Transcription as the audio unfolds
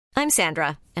I'm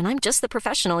Sandra, and I'm just the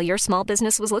professional your small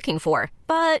business was looking for.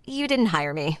 But you didn't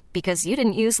hire me because you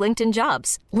didn't use LinkedIn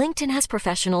Jobs. LinkedIn has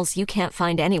professionals you can't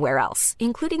find anywhere else,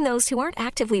 including those who aren't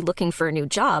actively looking for a new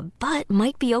job, but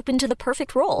might be open to the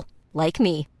perfect role, like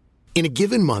me. In a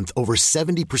given month, over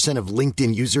 70% of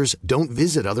LinkedIn users don't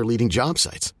visit other leading job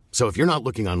sites. So if you're not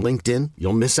looking on LinkedIn,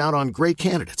 you'll miss out on great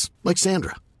candidates like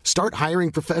Sandra. Start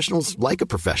hiring professionals like a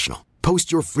professional.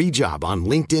 Post your free job on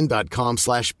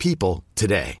linkedin.com/people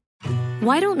today.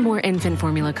 Why don't more infant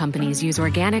formula companies use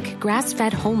organic,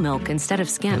 grass-fed whole milk instead of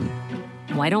skim?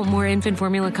 Why don't more infant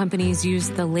formula companies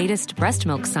use the latest breast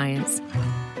milk science?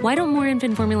 Why don't more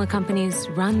infant formula companies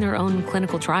run their own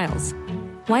clinical trials?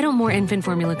 Why don't more infant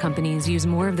formula companies use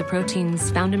more of the proteins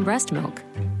found in breast milk?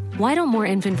 Why don't more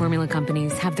infant formula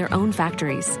companies have their own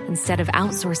factories instead of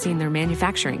outsourcing their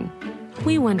manufacturing?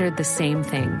 We wondered the same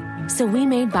thing. So we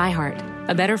made ByHeart,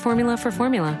 a better formula for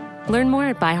formula. Learn more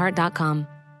at byheart.com.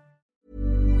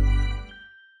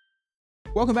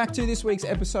 Welcome back to this week's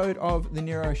episode of The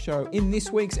NERO Show. In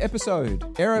this week's episode,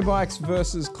 aero bikes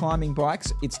versus climbing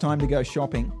bikes. It's time to go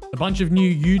shopping. A bunch of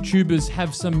new YouTubers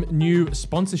have some new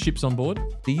sponsorships on board.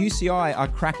 The UCI are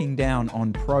cracking down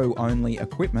on pro-only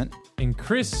equipment. And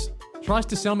Chris tries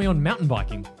to sell me on mountain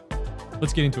biking.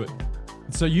 Let's get into it.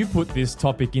 So you put this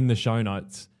topic in the show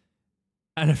notes.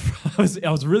 And I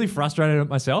was really frustrated at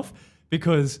myself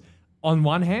because on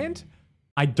one hand,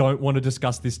 I don't want to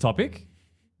discuss this topic.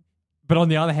 But on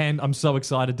the other hand, I'm so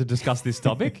excited to discuss this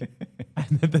topic.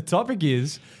 And the topic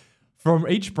is, from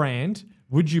each brand,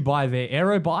 would you buy their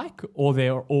aero bike or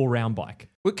their all-round bike?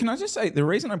 Well, can I just say, the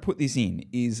reason I put this in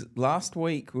is last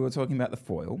week we were talking about the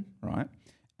foil, right?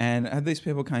 And I had these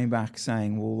people coming back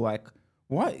saying, well, like,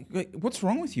 why? What's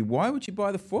wrong with you? Why would you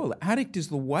buy the foil? The Addict is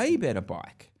the way better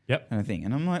bike. Yep. Kind of thing.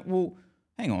 And I'm like, well,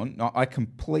 hang on. I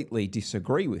completely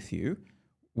disagree with you.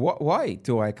 Why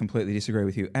do I completely disagree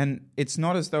with you? And it's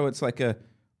not as though it's like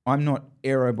I'm not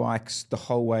aero bikes the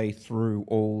whole way through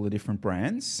all the different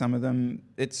brands. Some of them,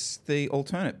 it's the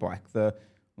alternate bike,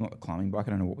 not the climbing bike.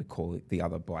 I don't know what we call it, the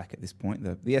other bike at this point,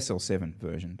 the SL7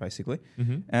 version, basically.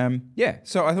 Mm-hmm.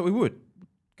 So I thought we would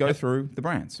go through the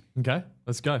brands. Okay,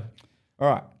 let's go. All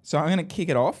right, so I'm going to kick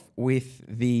it off with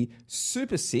the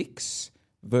Super 6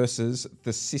 versus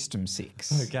the System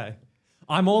 6. Okay.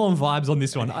 I'm all on vibes on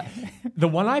this one. The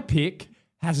one I pick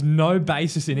has no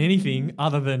basis in anything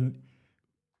other than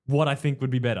what I think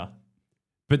would be better.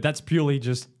 But that's purely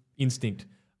just instinct.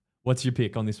 What's your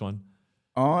pick on this one?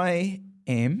 You're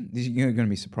going to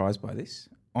be surprised by this.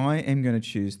 I am going to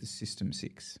choose the System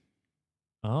 6.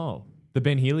 Oh, the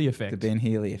Ben Healy effect. The Ben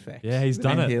Healy effect. Yeah, he's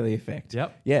done it. Ben Healy effect.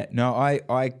 Yep. Yeah, no,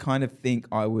 I kind of think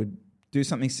I would do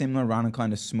something similar, run a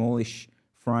kind of smallish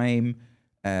frame.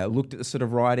 Looked at the sort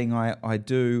of riding I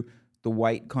do, the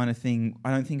weight kind of thing.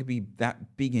 I don't think it'd be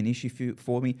that big an issue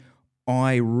for me.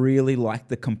 I really like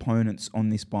the components on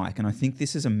this bike, and I think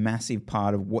this is a massive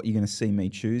part of what you're going to see me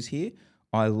choose here.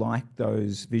 I like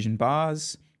those vision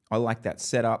bars. I like that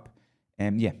setup.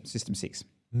 And yeah, System 6.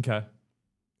 Okay.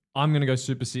 I'm going to go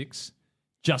Super 6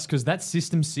 just because that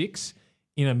System 6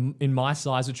 in my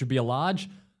size, which would be a large,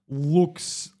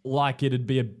 looks like it'd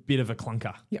be a bit of a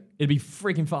clunker. Yep. It'd be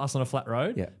freaking fast on a flat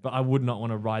road, but I would not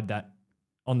want to ride that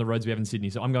on the roads we have in Sydney.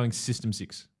 So I'm going System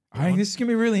 6. I think this is going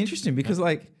to be really interesting because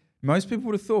like most people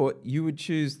would have thought you would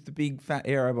choose the big fat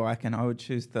aero bike and I would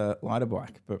choose the lighter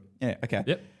bike. But yeah, okay.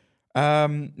 Yep.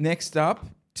 Next up,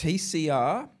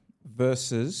 TCR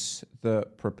versus the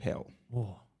Propel.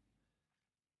 Oh.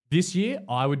 This year,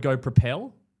 I would go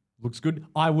Propel. Looks good.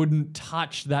 I wouldn't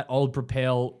touch that old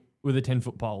Propel with a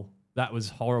 10-foot pole. That was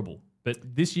horrible. But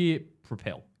this year,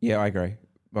 Propel. Yeah, I agree.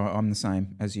 I'm the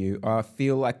same as you. I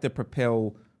feel like the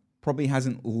Propel probably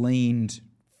hasn't leaned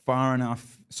far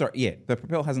enough. The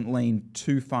Propel hasn't leaned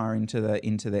too far into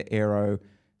the aero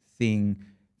thing.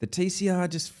 The TCR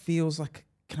just feels like,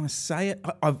 can I say it?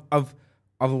 I've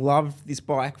loved this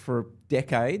bike for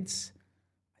decades.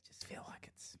 I just feel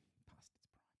like it's past its prime.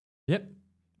 Yep.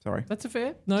 Sorry. That's a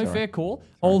fair call. Sorry.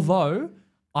 Although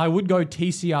I would go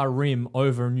TCR rim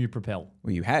over a new Propel.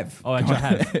 Well, you have. Oh, actually, I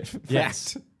have.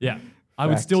 Yes. Yeah. I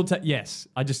would still take, yes.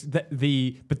 But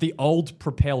the old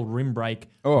Propel rim brake,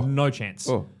 no chance.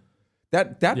 Oh.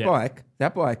 That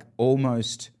bike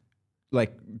almost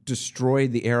like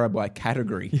destroyed the aero bike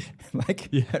category.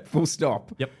 At full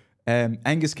stop. Yep.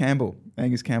 Angus Campbell. I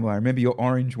remember your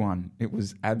orange one. It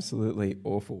was absolutely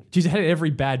awful. Geez, it had every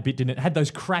bad bit, didn't it? It had those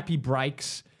crappy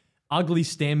brakes, ugly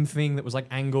stem thing that was like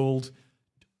angled,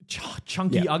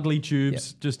 chunky, ugly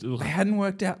tubes. Yep. Just ugh. They hadn't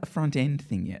worked out the front end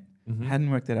thing yet. Mm-hmm. Hadn't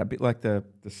worked that out. A bit like the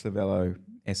Cervelo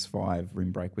S5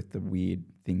 rim brake with the weird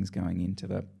things going into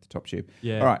the top tube.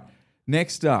 Yeah. All right.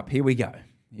 Next up, here we go.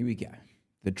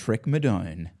 The Trek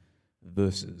Madone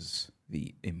versus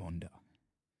the Emonda.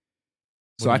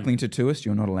 Cycling to tourist,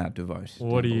 you're not allowed to vote.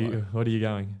 What are you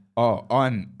going? Oh,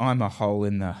 I'm a hole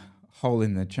in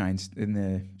the chain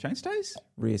stays,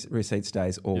 rear seat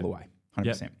stays all the way, 100%.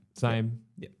 Yep. Same.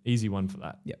 Yep. Easy one for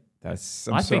that. Yep.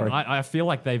 I feel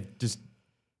like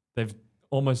they've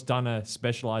almost done a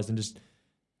specialized and just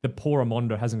the poor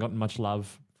Emonda hasn't gotten much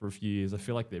love for a few years. I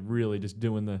feel like they're really just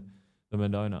doing the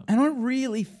Madonna. And I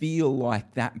really feel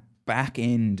like that back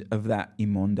end of that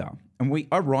Emonda, and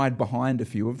I ride behind a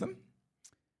few of them.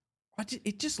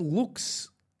 It just looks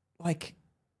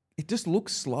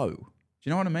slow. Do you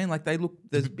know what I mean? Like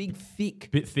there's big,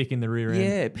 thick. Bit thick in the rear end.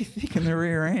 Yeah, a bit thick in the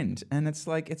rear end. And it's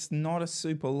like, it's not a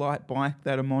super light bike,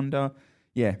 that Emonda.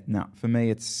 Yeah, no, for me,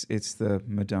 it's the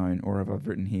Madone, or have I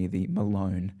written here, the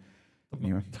Malone.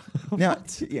 Anyway. Now,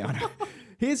 yeah, I know.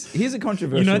 Here's a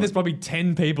controversial. You know, there's probably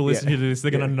 10 people listening to this. They're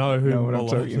going to know what I'm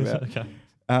talking about. Okay.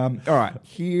 All right,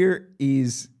 here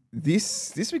is this.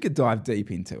 This we could dive deep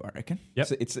into, I reckon. Yep.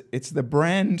 So it's the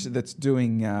brand that's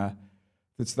doing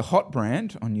that's the hot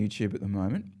brand on YouTube at the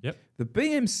moment. Yep. The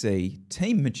BMC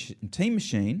Team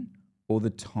Machine or the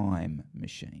Time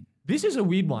Machine. This is a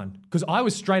weird one because I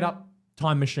was straight up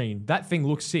Time Machine. That thing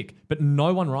looks sick, but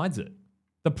no one rides it.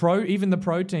 Even the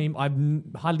pro team, I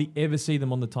hardly ever see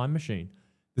them on the Time Machine.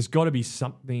 There's got to be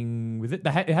something with it.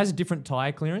 It has a different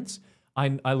tire clearance.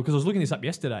 Because I was looking this up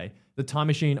yesterday. The Time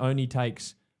Machine only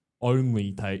takes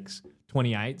 28s.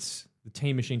 The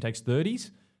Team Machine takes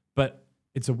 30s, but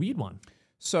it's a weird one.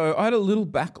 So I had a little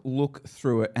back look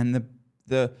through it, and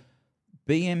the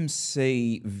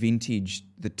BMC vintage,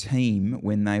 the team,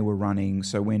 when they were running,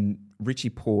 so when Richie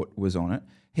Port was on it,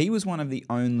 he was one of the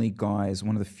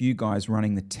few guys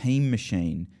running the Team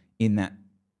Machine in that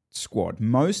squad.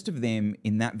 Most of them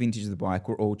in that vintage of the bike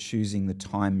were all choosing the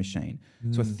Time Machine.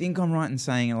 So I think I'm right in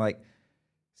saying like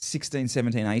 16,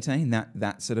 17, 18,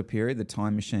 that sort of period, the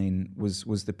Time Machine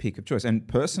was the pick of choice. And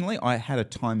personally, I had a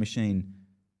Time Machine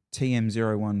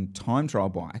TM01 time trial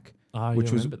bike,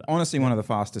 which was honestly one of the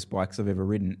fastest bikes I've ever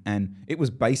ridden. And it was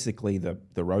basically the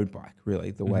road bike,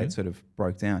 really, the way it sort of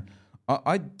broke down.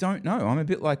 I don't know. I'm a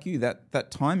bit like you.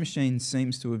 That Time Machine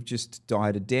seems to have just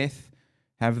died a death.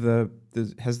 Has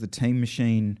the Team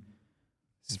Machine?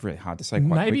 This is really hard to say.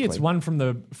 Maybe quickly. it's one from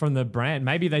the brand.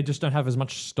 Maybe they just don't have as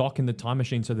much stock in the Time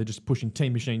Machine, so they're just pushing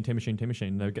Team Machine.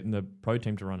 They're getting the pro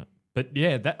team to run it. But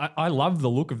yeah, I love the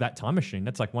look of that Time Machine.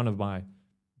 That's like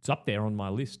it's up there on my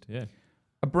list. Yeah,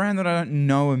 a brand that I don't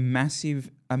know a massive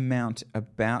amount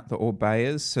about, the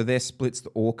Orbeyas. So their splits, the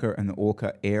Orca and the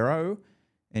Orca Aero.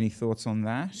 Any thoughts on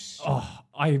that? Oh,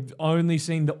 I've only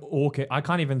seen the Orca. I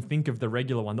can't even think of the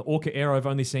regular one. The Orca Aero I've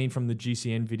only seen from the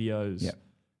GCN videos. Yeah.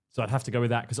 So I'd have to go with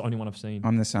that because it's the only one I've seen.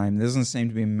 I'm the same. There doesn't seem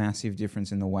to be a massive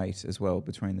difference in the weight as well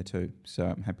between the two. So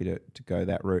I'm happy to go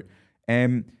that route.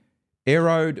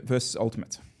 Aero versus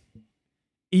Ultimate.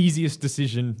 Easiest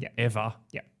decision ever.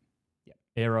 Yeah.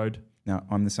 Aero. No,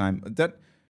 I'm the same. That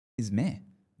is meh.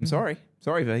 I'm sorry.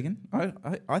 Sorry, vegan.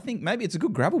 I think maybe it's a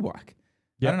good gravel bike.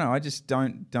 Yep. I don't know. I just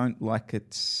don't like it.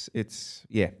 It's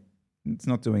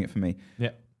not doing it for me. Yeah.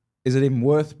 Is it even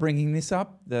worth bringing this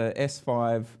up? The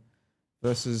S5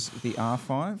 versus the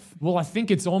R5? Well, I think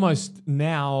it's almost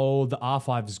now the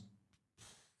R5's.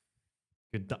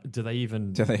 Do they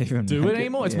even do it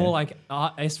anymore? It's more like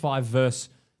S5 versus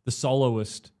the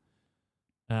Soloist.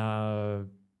 I'm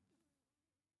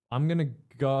gonna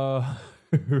go.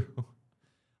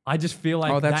 I just feel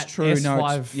like that's that true.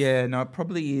 S5 No, it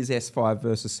probably is S5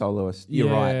 versus Soloist.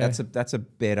 You're right. That's a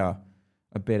better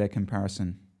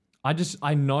comparison.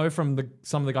 I know from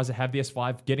some of the guys that have the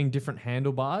S5, getting different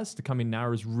handlebars to come in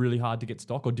narrow is really hard to get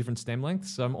stock, or different stem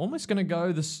lengths. So I'm almost going to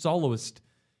go the Soloist.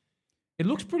 It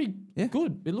looks pretty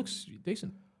good. It looks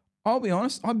decent. I'll be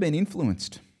honest. I've been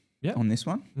influenced on this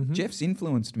one. Mm-hmm. Jeff's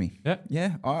influenced me. Yeah.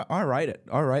 Yeah. I rate it.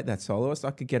 I rate that Soloist.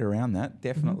 I could get around that,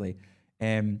 definitely.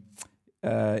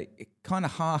 It kind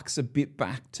of harks a bit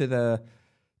back to the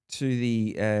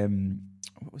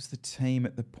what was the team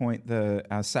at the point, the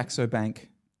Saxo Bank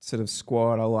sort of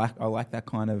squad. I like that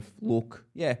kind of look.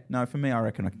 Yeah, no, for me, I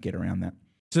reckon I could get around that.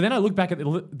 So then I look back at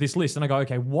this list and I go,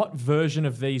 okay, what version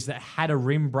of these that had a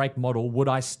rim brake model would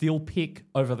I still pick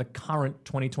over the current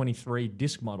 2023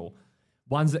 disc model?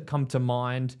 Ones that come to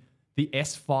mind, the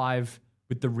S5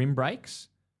 with the rim brakes,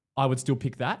 I would still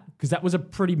pick that because that was a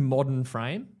pretty modern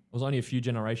frame. It was only a few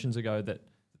generations ago that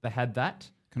they had that.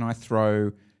 Can I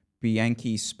throw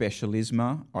Bianchi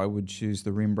Specialisma? I would choose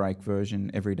the rim brake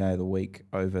version every day of the week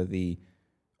over the...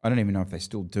 I don't even know if they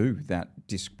still do that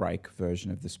disc brake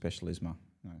version of the Specialisma.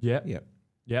 No. Yeah. Yep.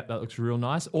 Yeah, that looks real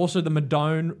nice. Also, the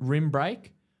Madone rim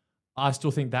brake, I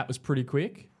still think that was pretty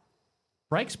quick.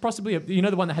 Brakes, possibly,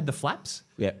 the one that had the flaps?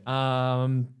 Yeah.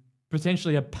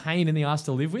 Potentially a pain in the ass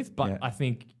to live with, but I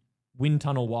think wind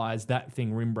tunnel wise, that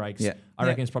thing rim brakes, I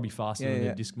reckon it's probably faster than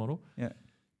the disc model. Yeah.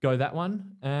 Go that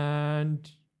one. And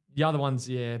the other ones,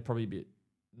 probably a bit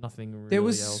nothing really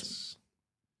else.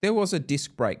 There was a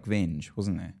disc brake Venge,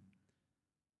 wasn't there?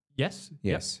 Yes.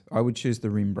 Yes. Yep. I would choose the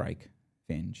rim brake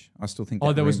Venge. I still think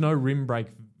there was no rim brake.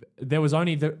 There was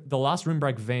only the last rim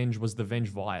brake Venge was the Venge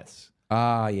Vias.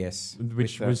 Ah, yes.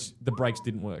 Which was the brakes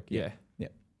didn't work. Yeah.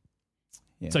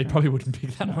 Yeah, so you probably wouldn't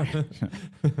pick that one.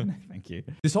 No, thank you.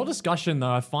 This whole discussion,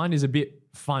 though, I find is a bit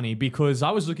funny because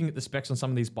I was looking at the specs on some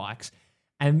of these bikes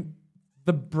and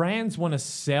the brands want to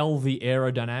sell the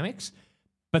aerodynamics,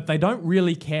 but they don't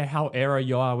really care how aero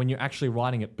you are when you're actually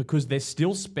riding it because they're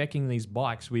still speccing these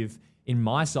bikes with, in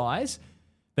my size,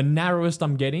 the narrowest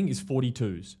I'm getting is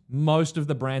 42s. Most of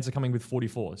the brands are coming with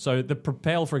 44. So the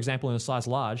Propel, for example, in a size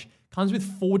large, comes with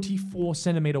 44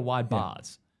 centimeter wide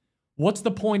bars. What's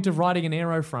the point of riding an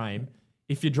aero frame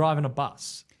if you're driving a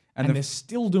bus? And they're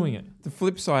still doing it. The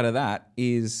flip side of that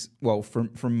is, well,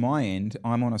 from my end,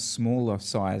 I'm on a smaller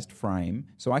sized frame,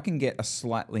 so I can get a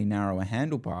slightly narrower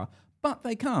handlebar, but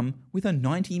they come with a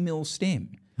 90 mil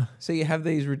stem. So you have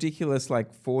these ridiculous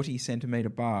 40 centimeter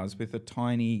bars with a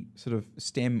tiny sort of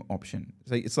stem option.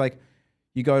 So it's like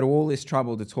you go to all this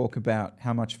trouble to talk about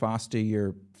how much faster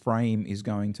your frame is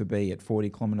going to be at 40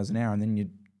 kilometers an hour, and then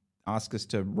you ask us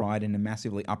to ride in a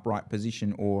massively upright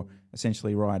position or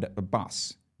essentially ride a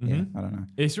bus. Mm-hmm. Yeah, I don't know.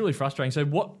 It's really frustrating.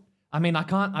 So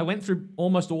I went through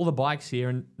almost all the bikes here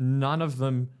and none of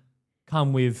them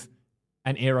come with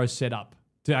an aero setup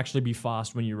to actually be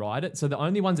fast when you ride it. So the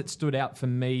only ones that stood out for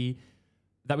me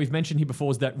that we've mentioned here before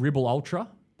was that Ribble Ultra,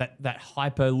 that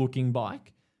hyper looking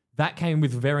bike. That came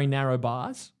with very narrow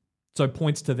bars. So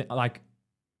points to the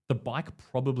bike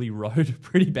probably rode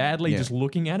pretty badly just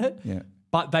looking at it. Yeah.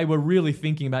 But they were really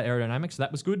thinking about aerodynamics, so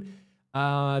that was good.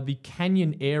 The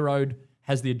Canyon Aero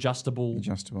has the adjustable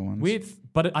ones width,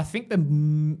 but I think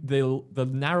the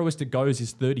narrowest it goes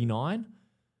is 39,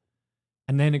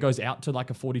 and then it goes out to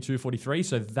a 42, 43.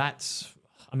 So that's,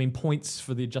 points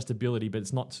for the adjustability, but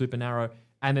it's not super narrow.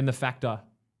 And then the Factor,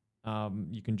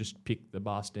 you can just pick the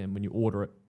bar stem when you order it.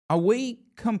 Are we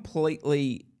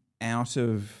completely out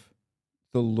of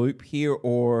the loop here,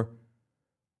 or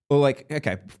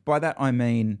okay, by that I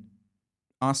mean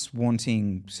us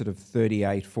wanting sort of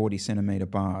 38, 40 centimeter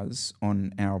bars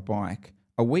on our bike.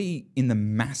 Are we in the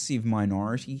massive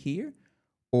minority here,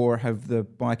 or have the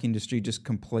bike industry just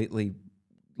completely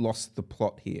lost the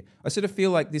plot here? I sort of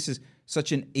feel like this is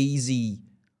such an easy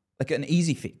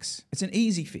fix. It's an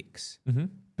easy fix,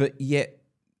 but yet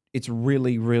it's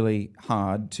really, really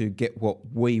hard to get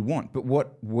what we want. But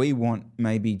what we want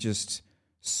may be just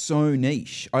so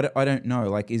niche. I don't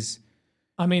know.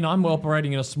 I'm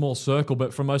operating in a small circle,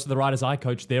 but for most of the riders I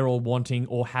coach, they're all wanting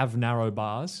or have narrow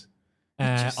bars.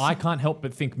 I can't help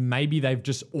but think maybe they've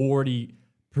just already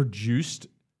produced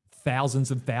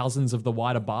thousands and thousands of the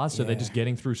wider bars, so they're just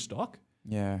getting through stock.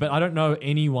 Yeah. But I don't know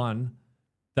anyone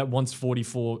that wants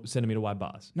 44 centimeter wide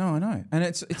bars. No, I know. And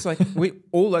it's like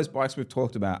all those bikes we've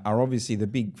talked about are obviously the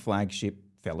big flagship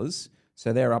fellas.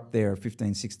 So they're up there at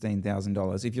 $15,000,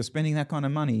 $16,000. If you're spending that kind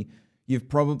of money, you've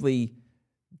probably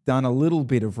done a little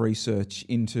bit of research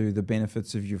into the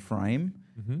benefits of your frame.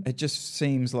 Mm-hmm. It just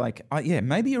seems like,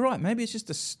 maybe you're right. Maybe it's just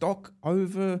a stock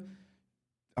over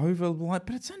light,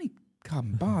 but it's only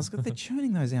carbon bars. They're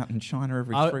churning those out in China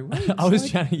every 3 weeks. I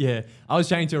was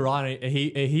chatting to a rider.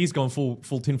 He's gone full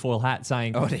tinfoil hat,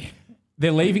 saying, "Oh dear."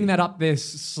 They're leaving that up their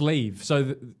sleeve. So,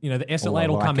 the SLA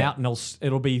will come out and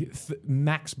it'll be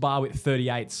max bar with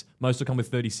 38s. Most will come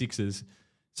with 36s.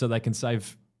 So they can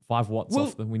save 5 watts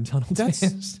off the wind tunnel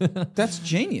test. That's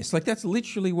genius. That's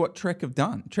literally what Trek have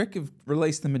done. Trek have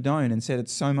released the Madone and said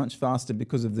it's so much faster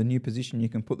because of the new position you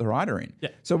can put the rider in. Yeah.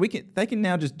 So they can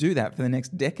now just do that for the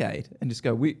next decade and just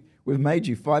go, we've made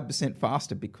you 5%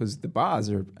 faster because the bars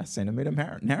are a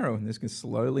centimetre narrow and this can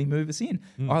slowly move us in.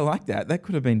 I like that. That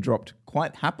could have been dropped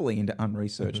quite happily into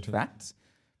unresearched facts.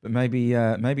 But maybe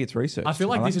it's research. I feel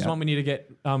like this is one we need to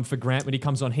get for Grant when he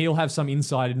comes on. He'll have some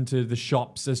insight into the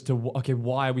shops as to,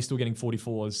 why are we still getting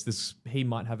 44s? He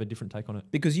might have a different take on it.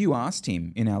 Because you asked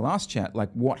him in our last chat,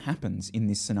 what happens in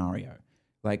this scenario?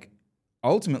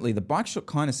 Ultimately, the bike shop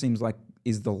kind of seems like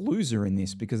is the loser in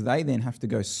this because they then have to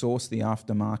go source the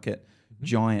aftermarket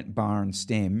giant bar and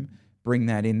stem, bring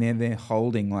that in there. They're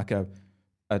holding a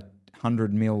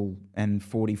 100 mil and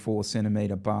 44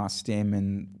 centimeter bar stem,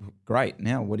 and great.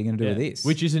 Now, what are you going to do with this?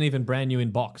 Which isn't even brand new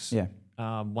in box. Yeah.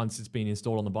 once it's been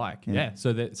installed on the bike. Yeah, so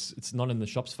it's not in the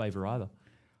shop's favor either.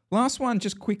 Last one,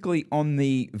 just quickly on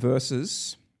the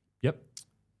versus. Yep.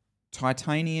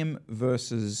 Titanium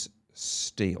versus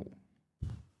steel.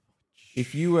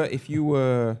 If you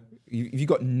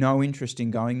got no interest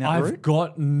in going that route? I've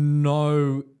got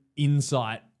no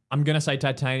insight. I'm going to say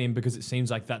titanium because it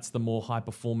seems like that's the more high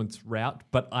performance route,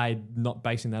 but I'm not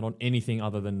basing that on anything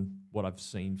other than what I've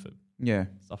seen for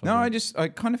stuff. No, I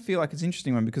kind of feel like it's an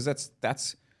interesting one because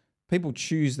that's people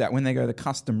choose that when they go the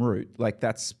custom route. Like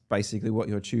that's basically what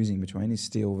you're choosing between is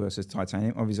steel versus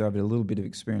titanium. Obviously, I've had a little bit of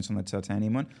experience on the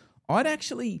titanium one. I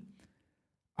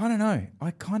don't know.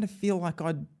 I kind of feel like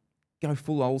I'd go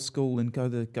full old school and go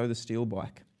the steel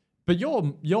bike. But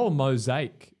your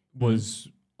mosaic was.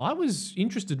 I was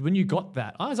interested when you got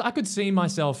that. I could see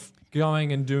myself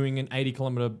going and doing an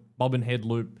 80-kilometer bob and head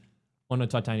loop on a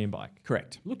titanium bike.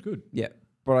 Correct. It looked good. Yeah,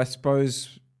 but I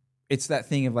suppose it's that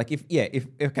thing of like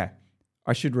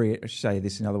I should say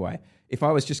this another way. If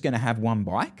I was just going to have one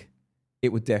bike, it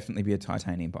would definitely be a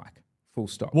titanium bike. Full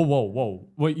stop. Whoa.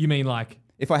 What you mean like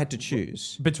if I had to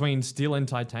choose between steel and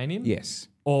titanium? Yes.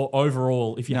 Or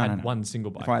overall, if you had No. one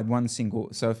single bike? If I had one single,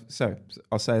 so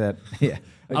I'll say that. Yeah. Okay.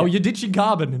 Oh, you're ditching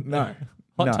carbon? No.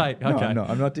 Hot take. Okay. No,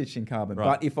 I'm not ditching carbon.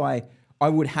 Right. But if I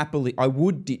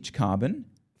would ditch carbon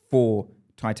for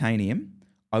titanium.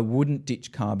 I wouldn't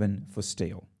ditch carbon for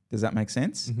steel. Does that make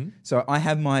sense? Mm-hmm. So I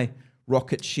have my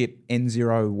rocket ship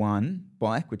N01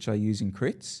 bike, which I use in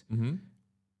crits. Mm-hmm.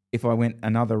 If I went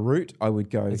another route, I would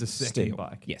go as a second steel.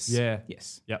 bike. Yes. Yeah.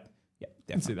 Yes. Yep. Yeah.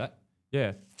 I can see that.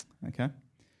 Yeah. Okay.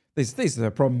 These are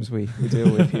the problems we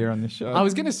deal with here on this show. I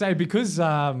was going to say, because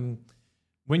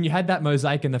when you had that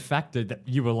mosaic and the factor that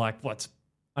you were like, what's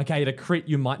okay, at a crit,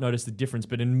 you might notice the difference,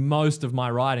 but in most of my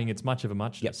riding, it's much of a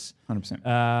muchness. Yep,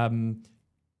 100%.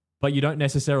 But you don't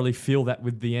necessarily feel that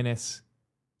with the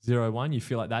NS01. You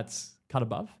feel like that's cut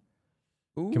above.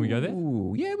 Ooh, Can we go there?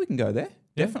 Yeah, we can go there.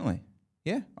 Yeah? Definitely.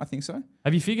 Yeah, I think so.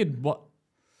 Have you figured what?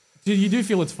 You do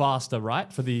feel it's faster,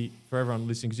 right? For everyone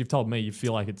listening, because you've told me you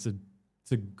feel like it's a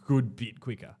good bit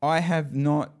quicker. I have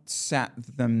not sat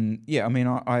them. Yeah, I mean,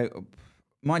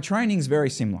 my training's very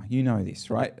similar. You know this,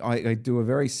 right? I do a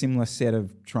very similar set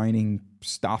of training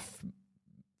stuff,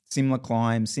 similar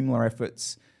climbs, similar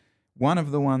efforts. One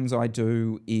of the ones I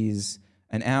do is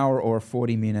an hour or a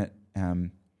 40-minute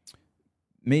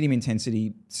medium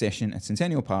intensity session at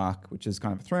Centennial Park, which is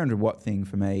kind of a 300-watt thing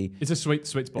for me. It's a sweet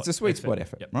spot. It's a sweet spot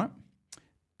effort, yep. right?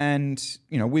 And,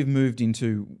 we've moved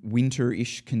into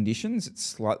winter-ish conditions. It's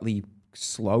slightly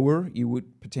slower, you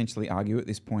would potentially argue, at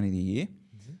this point of the year.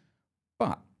 Mm-hmm.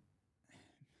 But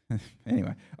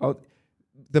anyway,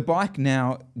 the bike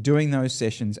now, doing those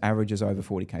sessions, averages over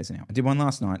 40 Ks an hour. I did one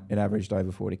last night. It averaged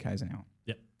over 40 Ks an hour.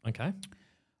 Yep. Okay.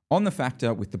 On the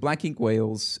Factor, with the black ink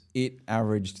wheels, it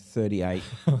averaged 38.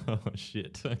 Oh,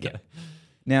 shit. Okay. Yeah.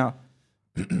 Now,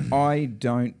 I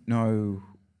don't know.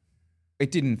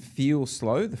 It didn't feel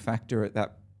slow, the Factor, at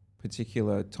that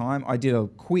particular time. I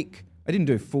didn't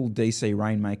do full DC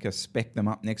Rainmaker, spec them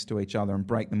up next to each other and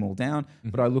break them all down,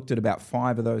 but I looked at about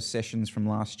 5 of those sessions from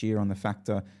last year on the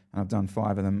Factor, and I've done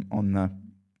 5 of them on the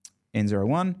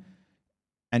N01.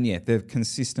 And yeah, they're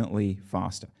consistently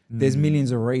faster. There's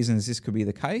millions of reasons this could be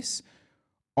the case.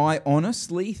 I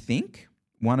honestly think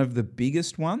one of the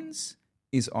biggest ones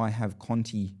is I have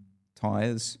Conti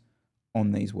tyres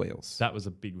on these wheels. That was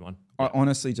a big one. I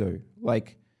honestly do.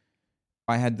 Like,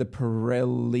 I had the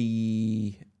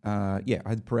Pirelli, I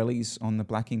had Pirellis on the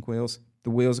black ink wheels. The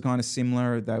wheels are kind of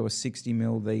similar. They were 60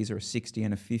 mil. These are a 60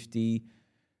 and a 50. The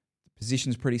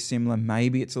position's pretty similar.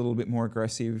 Maybe it's a little bit more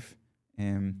aggressive.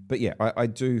 But yeah, I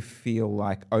do feel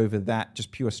like over that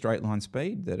just pure straight line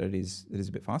speed that it is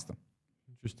a bit faster.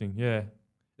 Interesting. Yeah.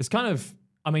 It's kind of,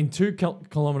 2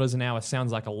 kilometers an hour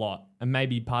sounds like a lot, and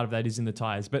maybe part of that is in the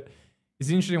tires, but it's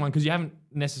an interesting one because you haven't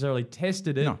necessarily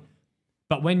tested it. No.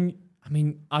 But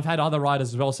I've had other riders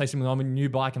as well say something, I'm a new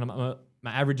bike and my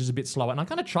average is a bit slower. And I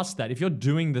kind of trust that. If you're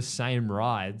doing the same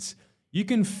rides, you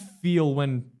can feel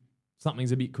when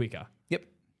something's a bit quicker. Yep.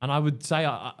 And I would say,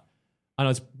 I know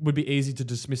it would be easy to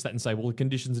dismiss that and say, well, the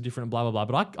conditions are different and blah, blah, blah.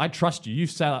 But I trust you. You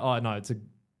say, like, oh, no, it's a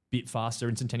bit faster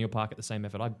in Centennial Park at the same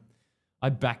effort. I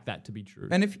back that to be true.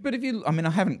 And I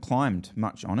haven't climbed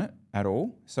much on it at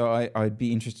all, so I'd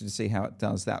be interested to see how it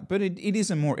does that. But it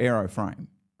is a more aero frame.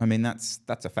 That's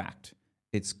a fact.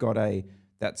 It's got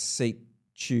that seat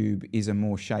tube is a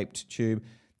more shaped tube.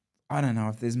 I don't know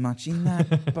if there's much in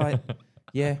that, but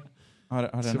yeah, I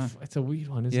don't know. It's a weird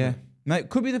one, isn't it? Mate,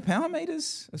 could be the power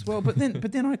meters as well, but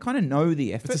then I kind of know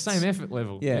the effort. It's the same effort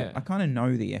level. Yeah. I kind of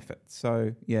know the effort.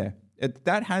 So yeah, it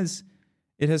has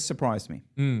surprised me.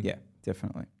 Yeah,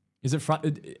 definitely. Is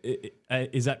it?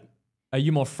 Is that? Are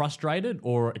you more frustrated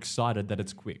or excited that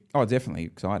it's quick? Oh, definitely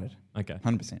excited. Okay,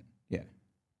 100%. Yeah,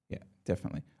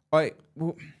 definitely.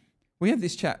 We have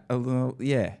this chat a little.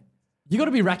 Yeah, you got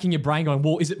to be racking your brain, going,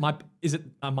 "Well,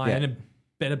 am I Yeah. in a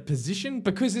better position?"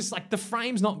 Because it's like the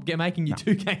frame's not making you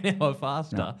 2k an hour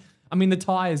faster. No. I mean, the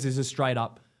tires is a straight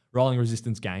up rolling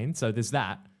resistance gain, so there's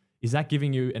that. Is that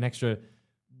giving you an extra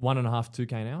 1.5,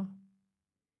 2k an hour?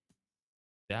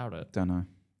 Doubt it. don't know.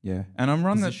 Yeah, and I'm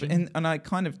running Position? and I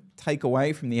kind of take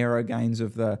away from the aero gains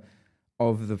of the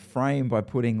frame by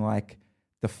putting like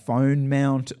the phone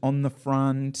mount on the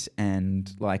front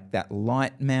and like that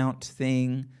light mount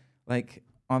thing. Like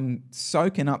I'm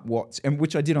soaking up watts, and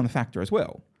which I did on the Factor as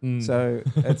well. So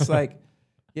it's like,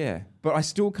 yeah, but I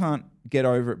still can't get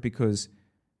over it because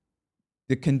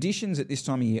the conditions at this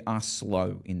time of year are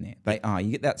slow in there. They are.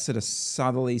 You get that sort of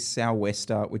southerly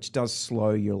sou'wester, which does slow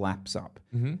your laps up.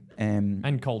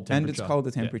 And cold temperature. And it's colder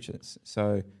Yeah. temperatures.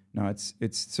 So no, it's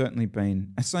certainly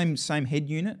been a same head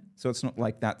unit. So it's not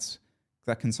like that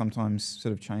can sometimes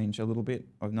sort of change a little bit,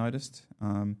 I've noticed.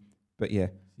 But yeah,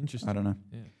 Interesting. I don't know.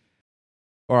 Yeah.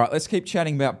 All right, let's keep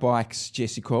chatting about bikes,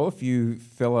 Jessica. A few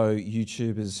fellow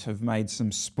YouTubers have made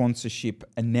some sponsorship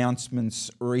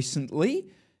announcements recently.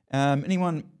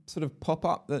 Anyone sort of pop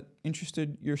up that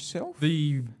interested yourself?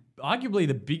 Arguably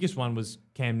the biggest one was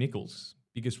Cam Nichols.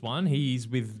 Biggest one. He's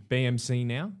with BMC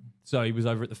now. So he was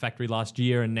over at the factory last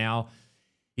year, and now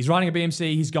he's riding a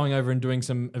BMC. He's going over and doing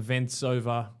some events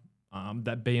over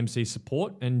that BMC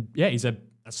support. And yeah, he's a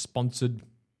sponsored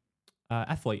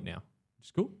athlete now, which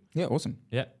is cool. Yeah, awesome.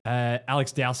 Yeah.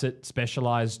 Alex Dowsett,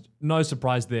 Specialized. No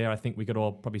surprise there. I think we could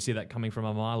all probably see that coming from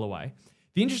a mile away.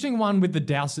 The interesting one with the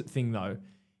Dowsett thing, though,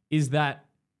 is that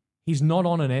he's not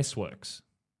on an S-Works.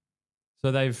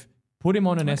 So they've put him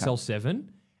on an SL7,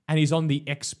 and he's on the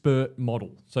Expert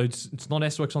model. So it's not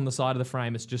S-Works on the side of the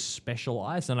frame. It's just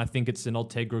Specialized, and I think it's an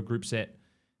Ultegra group set.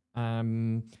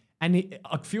 And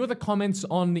a few of the comments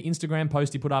on the Instagram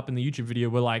post he put up in the YouTube video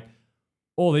were like,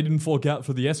 oh, they didn't fork out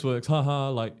for the S-Works, haha,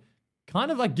 like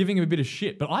kind of like giving him a bit of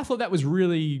shit. But I thought that was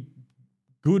really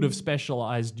good of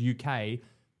Specialized UK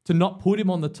to not put him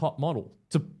on the top model,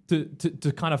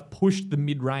 to kind of push the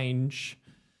mid-range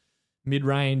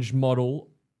model.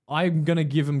 I'm going to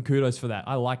give him kudos for that.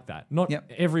 I like that. Not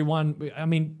everyone, I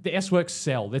mean, the S-Works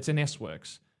sell. That's an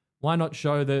S-Works. Why not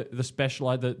show the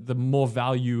Specialized, the more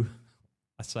value,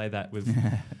 I say that with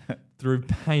through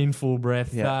painful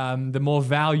breath, the more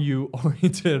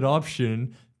value-oriented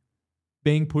option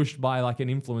being pushed by like an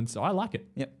influencer. I like it.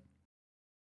 Yep.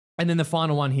 And then the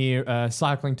final one here,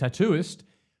 Cycling Tattooist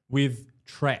with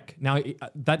Trek. Now,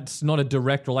 that's not a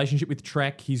direct relationship with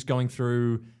Trek. He's going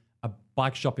through a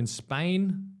bike shop in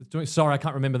Spain. Sorry, I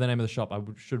can't remember the name of the shop. I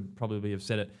should probably have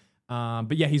said it.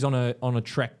 But yeah, he's on a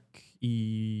Trek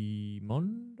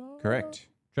Monda? Correct.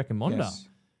 Trek and Monda.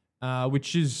 Yes.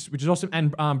 Which is awesome.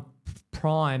 And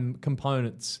Prime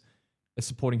Components are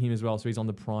supporting him as well. So he's on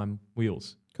the Prime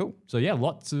wheels. Cool. So yeah,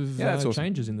 lots of awesome.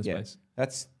 changes in the space.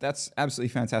 That's absolutely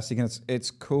fantastic, and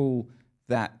it's cool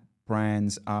that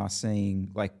brands are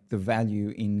seeing like the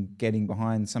value in getting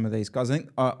behind some of these guys. I think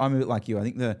I'm a bit like you. I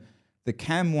think the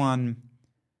Cam one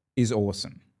is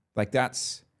awesome. Like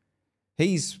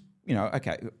he's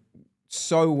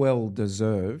so well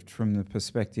deserved from the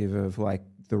perspective of like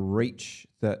the reach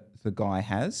that the guy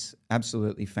has.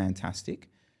 Absolutely fantastic.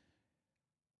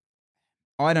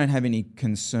 I don't have any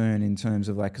concern in terms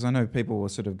of like, because I know people were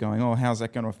sort of going, oh, how's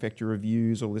that going to affect your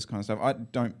reviews, all this kind of stuff. I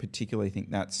don't particularly think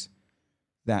that's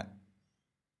that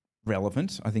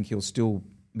relevant. I think he'll still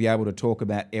be able to talk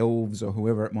about elves or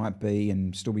whoever it might be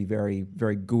and still be very,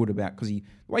 very good about, because the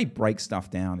way he breaks stuff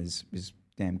down is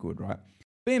damn good, right?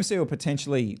 BMC will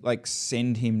potentially like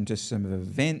send him to some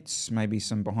events, maybe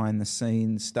some behind the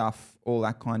scenes stuff, all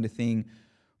that kind of thing.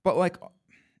 But like,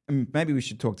 maybe we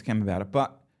should talk to Cam about it,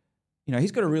 but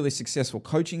he's got a really successful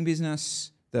coaching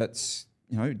business that's,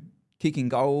 kicking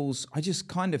goals. I just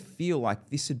kind of feel like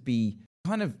this would be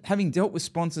kind of, having dealt with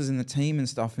sponsors in the team and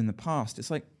stuff in the past, it's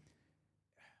like,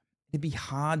 it'd be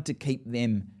hard to keep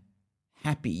them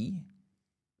happy,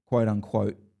 quote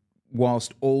unquote,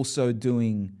 whilst also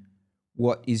doing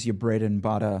what is your bread and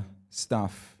butter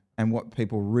stuff and what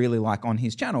people really like on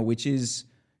his channel, which is,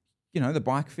 the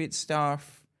bike fit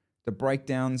stuff, the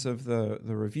breakdowns of the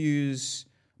reviews.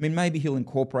 I mean, maybe he'll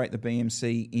incorporate the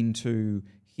BMC into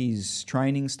his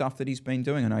training stuff that he's been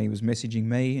doing. I know he was messaging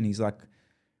me and he's like,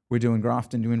 we're doing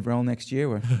Grafton to Inverell next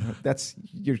year.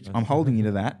 I'm holding you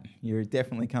to that. You're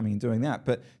definitely coming and doing that.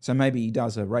 But so maybe he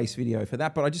does a race video for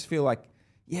that. But I just feel like,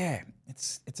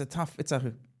 it's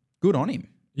a good on him.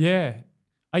 Yeah.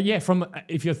 From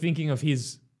if you're thinking of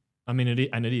his I mean, it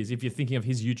is. If you're thinking of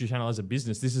his YouTube channel as a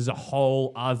business, this is a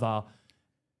whole other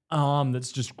arm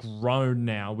that's just grown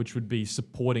now, which would be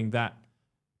supporting that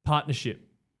partnership.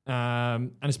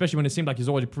 And especially when it seemed like he's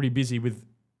already pretty busy with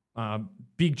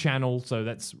big channel, so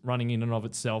that's running in and of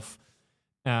itself.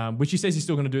 Which he says he's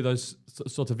still going to do those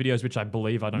sorts of videos, which I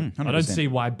believe. I don't see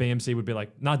why BMC would be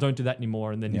like, nah, don't do that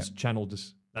anymore, and then his channel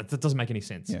just that doesn't make any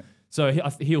sense. Yeah. So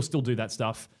he'll still do that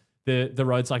stuff. The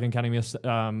Road Cycling Academy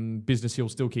business, he'll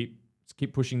still keep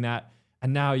pushing that.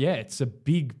 And now, it's a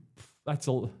big. It's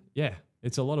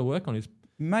a lot of work on his.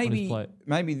 Plate.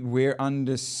 Maybe we're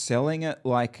underselling it.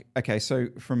 Like, okay, so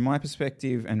from my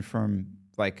perspective, and from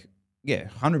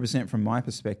 100% from my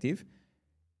perspective,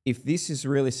 if this is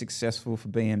really successful for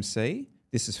BMC,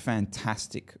 this is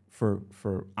fantastic for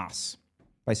us.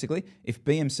 Basically, if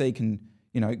BMC can,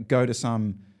 go to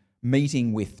some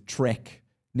meeting with Trek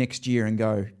next year and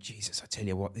go, Jesus, I tell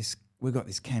you what, we've got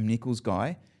this Cam Nichols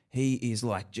guy. He is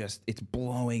it's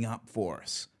blowing up for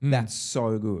us. That's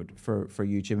so good for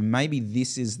YouTube. And maybe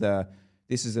this is the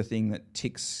thing that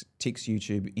ticks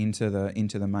YouTube into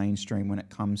the mainstream when it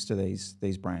comes to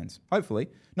these brands. Hopefully,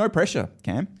 no pressure,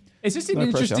 Cam. It's just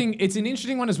it's an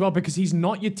interesting one as well, because he's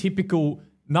not your typical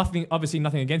nothing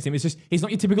against him. It's just he's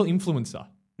not your typical influencer.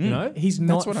 He's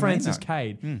not Francis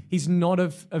Cade. He's not a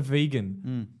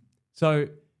vegan. So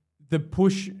the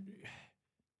push,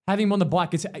 having him on the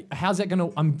bike, how's that going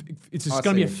to? It's just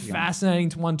going to be a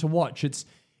fascinating one to watch. Is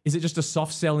it just a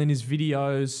soft sell in his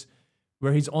videos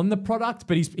where he's on the product,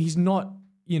 but he's not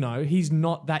he's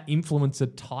not that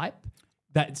influencer type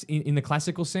that's in the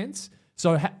classical sense.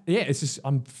 So it's just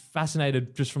I'm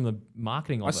fascinated just from the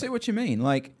marketing of it. I see what you mean.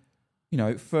 Like,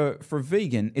 for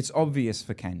vegan, it's obvious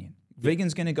for Canyon.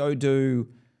 Vegan's going to go do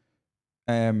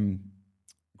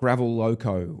Gravel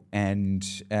Loco and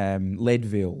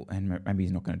Leadville, and maybe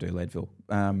he's not going to do Leadville.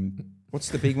 What's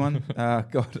the big one?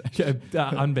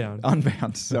 Unbound.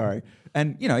 Unbound, sorry.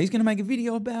 And, he's going to make a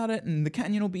video about it, and the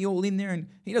Canyon will be all in there, and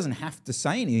he doesn't have to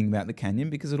say anything about the Canyon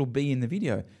because it'll be in the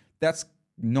video. That's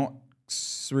not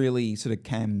really sort of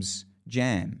Cam's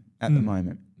jam at the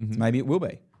moment. Mm-hmm. Maybe it will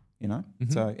be,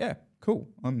 So, cool.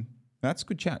 That's a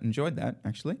good chat. Enjoyed that,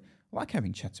 actually. I like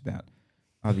having chats about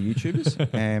other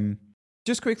YouTubers.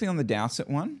 Just quickly on the Dowsett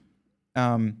one,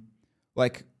 I've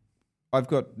got I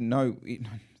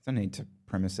don't need to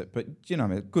premise it, but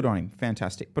good on him,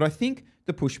 fantastic. But I think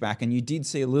the pushback, and you did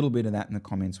see a little bit of that in the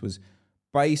comments, was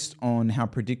based on how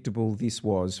predictable this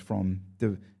was from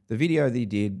the video that he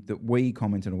did that we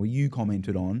commented on, or you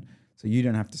commented on. So you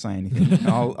don't have to say anything.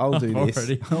 I'll do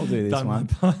this. I'll do this one.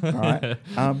 All right.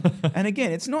 And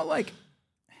again, it's not like,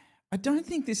 I don't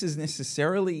think this is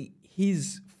necessarily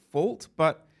his fault,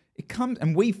 but it comes,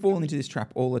 and we fall into this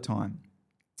trap all the time.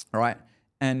 All right.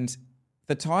 And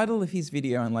the title of his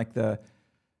video and the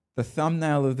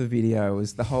thumbnail of the video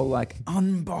is the whole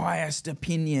unbiased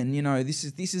opinion. This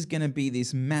is going to be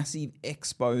this massive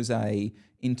expose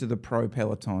into the pro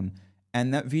peloton.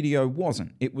 And that video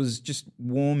wasn't. It was just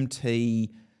warm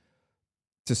tea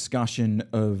discussion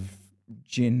of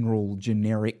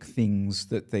generic things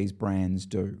that these brands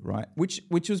do, right? Which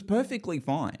was perfectly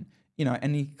fine,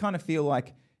 and you kind of feel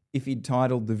like if he'd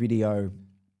titled the video,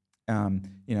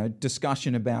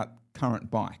 discussion about current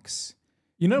bikes,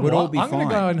 would all be fine. I'm going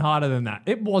to go in harder than that.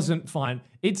 It wasn't fine.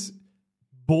 It's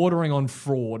bordering on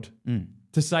fraud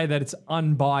to say that it's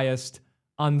unbiased,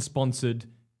 unsponsored,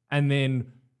 and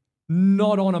then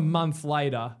not on a month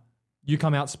later, you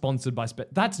come out sponsored by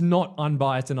That's not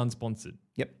unbiased and unsponsored.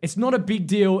 Yep. It's not a big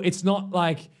deal. It's not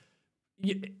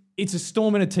it's a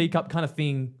storm in a teacup kind of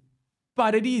thing,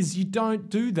 but it is. You don't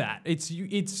do that.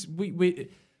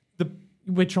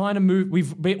 We're trying to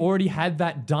move. We already had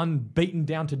that done, beaten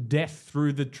down to death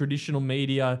through the traditional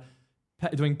media,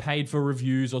 doing paid for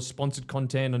reviews or sponsored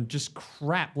content and just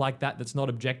crap like that that's not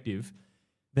objective.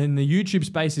 Then the YouTube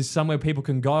space is somewhere people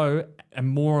can go and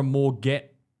more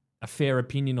get a fair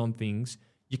opinion on things.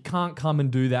 You can't come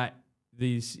and do that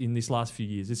in this last few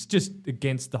years. It's just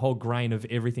against the whole grain of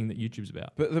everything that YouTube's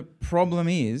about. But the problem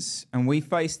is, and we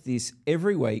face this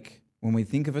every week when we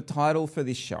think of a title for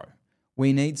this show,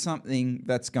 we need something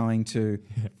that's going to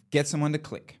get someone to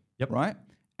click, right?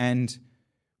 And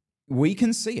we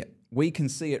can see it. We can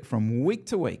see it from week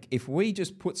to week. If we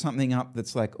just put something up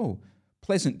that's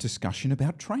pleasant discussion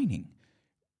about training,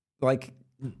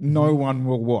 no one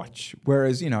will watch.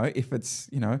 Whereas, if it's,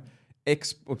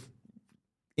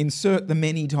 insert the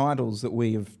many titles that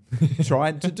we have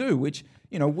tried to do, which,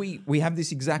 we have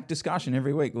this exact discussion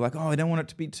every week. We're like, I don't want it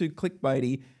to be too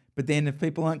clickbaity. But then if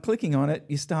people aren't clicking on it,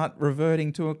 you start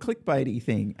reverting to a clickbaity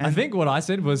thing. And I think what I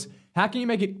said was, how can you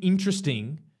make it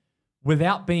interesting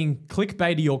without being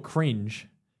clickbaity or cringe,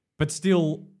 but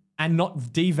still, and not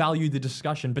devalue the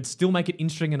discussion, but still make it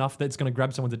interesting enough that it's going to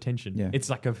grab someone's attention. Yeah. It's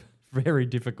like a very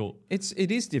difficult.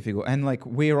 It is difficult, and like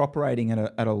we're operating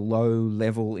at a low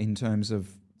level in terms of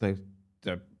the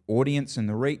audience and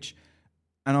the reach.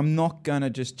 And I'm not going to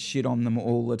just shit on them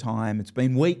all the time. It's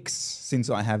been weeks since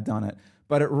I have done it.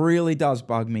 But it really does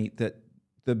bug me that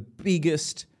the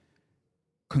biggest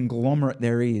conglomerate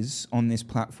there is on this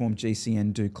platform,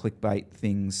 GCN, do clickbait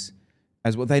things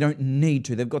as well. They don't need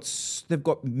to. They've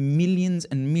got millions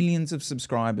and millions of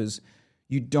subscribers.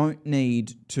 You don't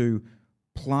need to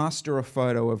plaster a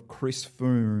photo of Chris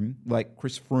Froome,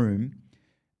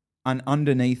 and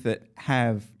underneath it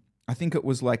have, I think it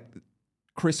was like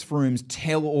Chris Froome's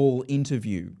tell-all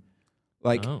interview,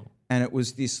 and it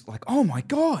was this like, oh my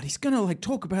God, he's gonna like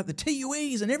talk about the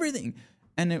TUEs and everything,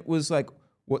 and it was like,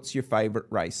 what's your favorite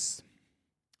race?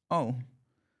 Oh,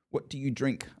 what do you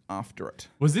drink after it?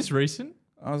 Was this recent?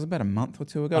 It was about a month or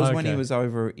two ago. It was when he was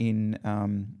over in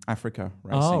Africa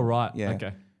racing. Oh right, yeah.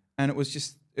 Okay. And it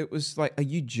was like, are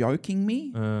you joking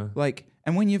me? Like,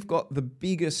 and when you've got the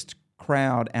biggest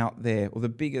crowd out there, or the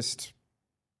biggest,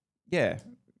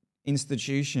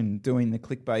 institution doing the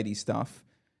clickbaity stuff,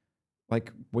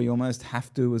 like we almost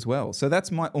have to as well. So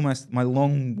that's my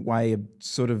long way of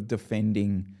sort of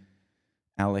defending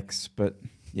Alex, but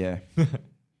yeah,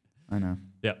 I know.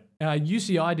 Yeah.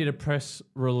 UCI did a press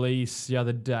release the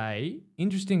other day.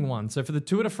 Interesting one. So for the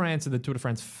Tour de France and the Tour de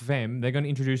France Femme, they're going to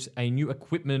introduce a new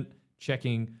equipment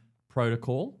checking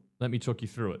protocol. Let me talk you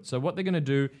through it. So what they're going to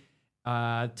do,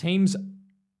 teams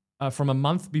from a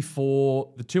month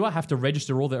before the tour have to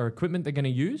register all their equipment they're going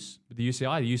to use with the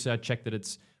UCI. The UCI check that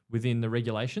it's within the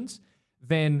regulations.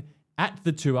 Then at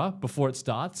the tour, before it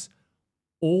starts,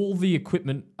 all the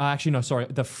equipment,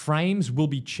 the frames will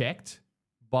be checked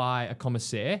by a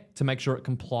commissaire to make sure it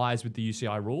complies with the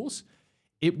UCI rules.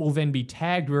 It will then be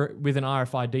tagged with an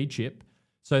RFID chip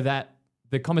so that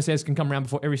the commissaires can come around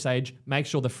before every stage, make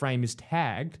sure the frame is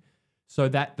tagged so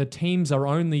that the teams are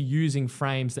only using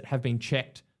frames that have been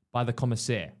checked by the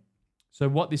commissaire. So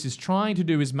what this is trying to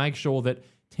do is make sure that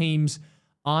teams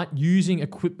aren't using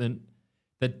equipment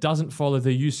that doesn't follow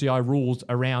the UCI rules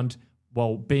around,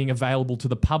 being available to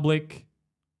the public,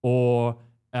 or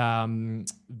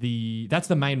that's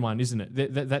the main one, isn't it?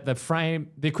 The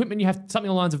frame, the equipment you have, something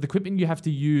along the lines of the equipment you have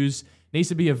to use needs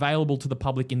to be available to the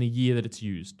public in the year that it's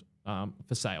used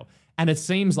for sale. And it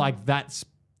seems like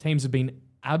teams have been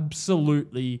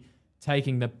absolutely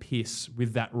taking the piss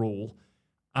with that rule.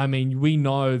 I mean, we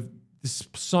know there's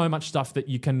so much stuff that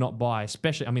you cannot buy,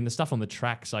 especially, the stuff on the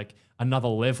track's like another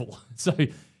level. So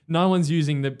no one's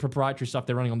using the proprietary stuff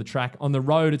they're running on the track. On the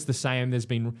road, it's the same. There's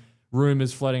been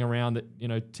rumors floating around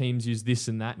that, teams use this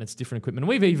and that, and it's different equipment. And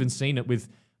we've even seen it with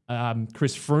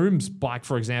Chris Froome's bike,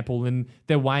 for example, and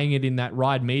they're weighing it in that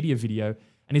Ride Media video,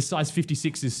 and his size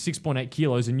 56 is 6.8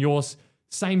 kilos, and yours,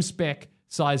 same spec,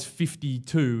 size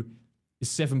 52 is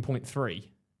 7.3.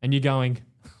 And you're going,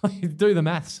 do the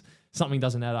maths, something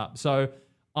doesn't add up. So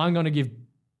I'm going to give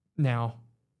now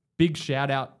big shout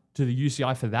out to the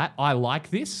UCI for that. I like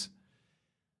this.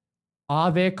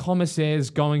 Are their commissaires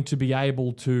going to be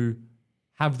able to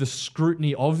have the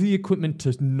scrutiny of the equipment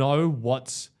to know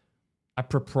what's a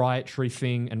proprietary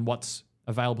thing and what's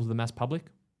available to the mass public?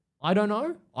 I don't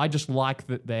know. I just like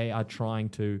that they are trying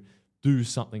to do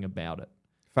something about it.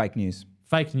 Fake news.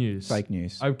 Fake news. Fake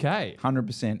news. Okay.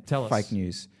 100% Tell us. Fake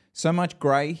news. So much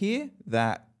grey here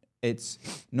that it's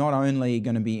not only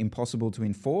going to be impossible to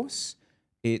enforce,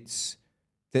 it's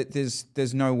that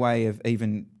there's no way of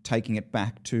even taking it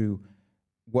back to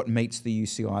what meets the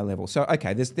UCI level. So,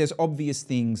 okay, there's obvious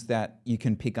things that you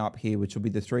can pick up here, which will be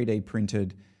the 3D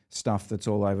printed stuff that's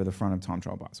all over the front of time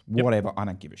trial bars. Yep. Whatever, I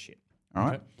don't give a shit. All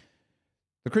right? Okay.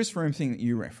 The Chris Froome thing that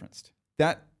you referenced,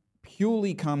 that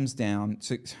purely comes down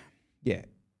to...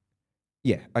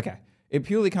 Yeah, okay. It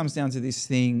purely comes down to this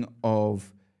thing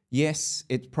of, yes,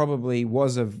 it probably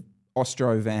was from an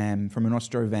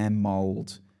Ostrovam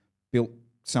mold built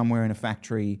somewhere in a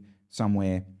factory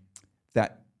somewhere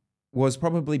that was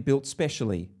probably built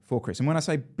specially for Chris. And when I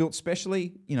say built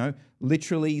specially,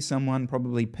 literally someone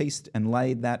probably pieced and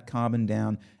laid that carbon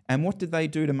down. And what did they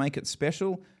do to make it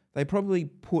special? They probably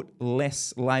put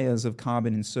less layers of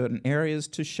carbon in certain areas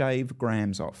to shave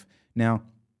grams off. Now,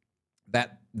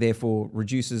 that therefore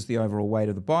reduces the overall weight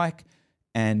of the bike,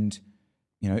 and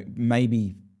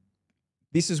maybe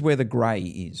this is where the grey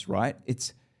is, right?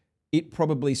 It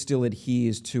probably still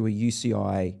adheres to a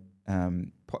UCI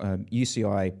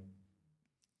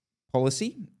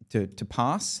policy to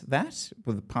pass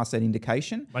that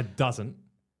indication. But it doesn't.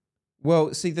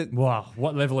 Well, see that. Wow,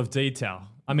 what level of detail?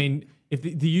 I mean, if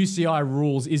the UCI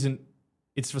rules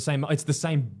it's the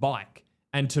same bike.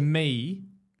 And to me,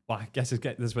 well, I guess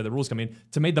that's where the rules come in.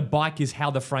 To me, the bike is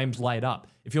how the frame's laid up.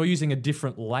 If you're using a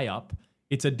different layup,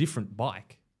 it's a different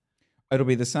bike. It'll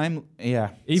be the same, yeah.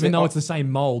 Even though it's the same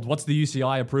mold, what's the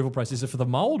UCI approval process? Is it for the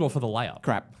mold or for the layup?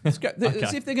 Crap. As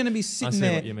if they're going to be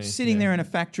sitting there in a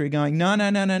factory going, no.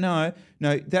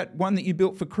 That one that you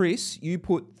built for Chris, you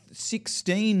put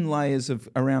 16 layers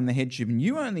around the head tube, and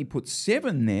you only put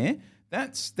 7 there.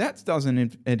 That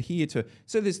doesn't adhere to.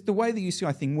 So there's the way the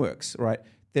UCI thing works, right?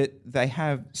 That they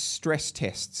have stress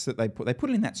tests that they put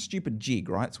it in that stupid jig,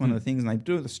 right? It's one of the things, and they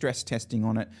do the stress testing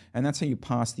on it, and that's how you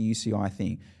pass the UCI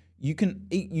thing.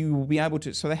 You will be able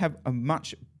to. So they have a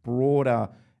much broader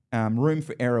room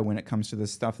for error when it comes to the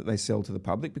stuff that they sell to the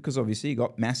public, because obviously you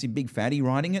got massive big fatty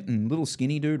riding it and little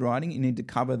skinny dude riding it. You need to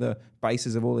cover the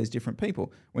bases of all these different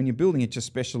people. When you're building it just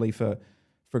specially for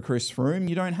Chris Froome,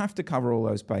 you don't have to cover all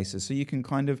those bases, so you can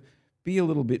kind of be a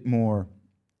little bit more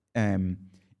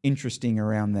interesting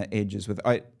around the edges.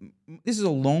 This is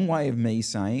a long way of me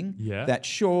saying that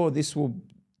sure, this will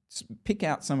pick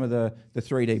out some of the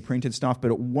 3D printed stuff, but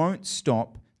it won't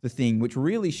stop the thing which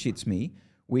really shits me,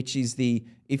 which is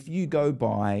if you go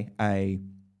by a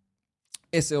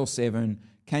SL7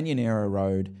 Canyon Aero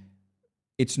road,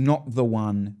 it's not the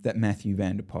one that Matthew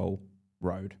Van der Poel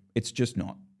rode. It's just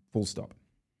not. Full stop.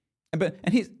 And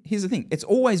here's the thing. It's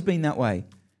always been that way.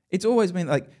 It's always been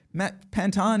like Matt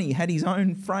Pantani had his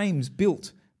own frames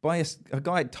built by a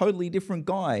guy, totally different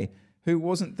guy, who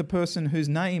wasn't the person whose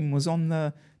name was on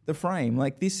the frame.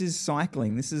 Like, this is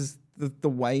cycling. This is the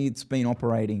way it's been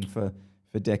operating for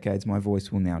decades. My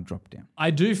voice will now drop down.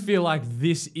 I do feel like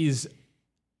this is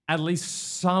at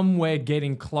least somewhere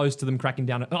getting close to them cracking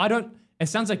down. It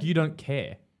sounds like you don't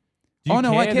care. Do you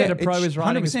care I care that a pro is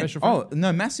riding 100%. a special frame? Oh,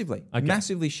 no, massively. Okay.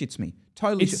 Massively shits me.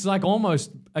 Totally. It's like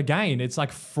almost, again, it's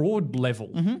like fraud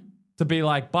level to be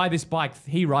like, buy this bike,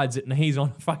 he rides it and he's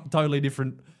on a fucking totally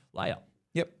different layout.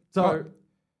 Yep. So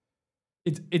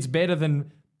it's better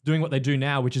than doing what they do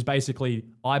now, which is basically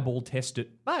eyeball test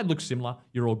it. It looks similar.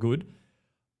 You're all good.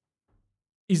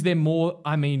 Is there more?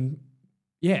 I mean,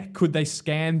 could they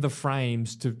scan the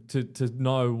frames to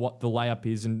know what the layup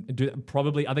is and do that?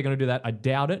 Probably. Are they going to do that? I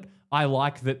doubt it. I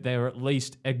like that they're at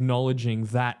least acknowledging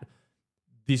that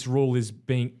this rule is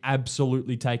being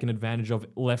absolutely taken advantage of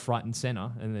left, right, and center,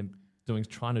 and they're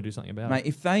trying to do something about it.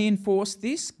 If they enforce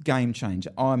this, game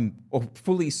changer. I'm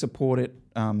fully support it.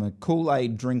 A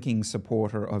Kool-Aid drinking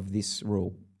supporter of this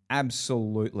rule.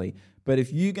 Absolutely. But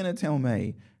if you're going to tell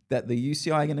me that the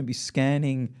UCI are going to be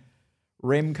scanning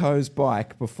Remco's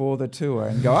bike before the tour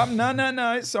and go,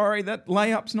 no, sorry, that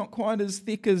layup's not quite as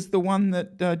thick as the one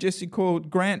that Jesse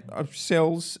called Grant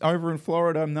sells over in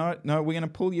Florida. No, we're going to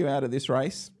pull you out of this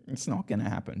race. It's not going to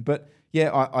happen. But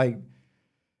yeah,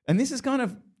 and this is kind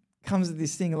of comes to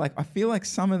this thing, like, I feel like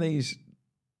some of these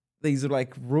are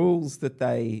like rules that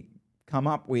they come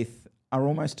up with are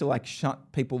almost to like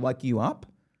shut people like you up.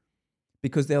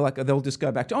 Because they'll just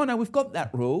go back to, oh no, we've got that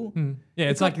rule. Yeah,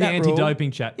 it's like the anti-doping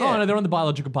chat. Yeah. Oh no, they're on the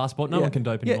biological passport. No one can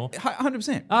dope anymore.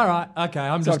 100%. All right, okay.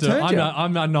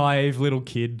 I'm a naive little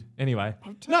kid. Anyway,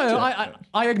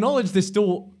 I acknowledge there's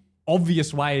still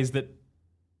obvious ways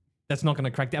that's not going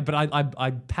to crack down. But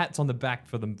I pats on the back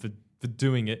for them for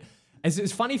doing it. It's a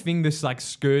funny thing, this like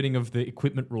skirting of the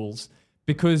equipment rules,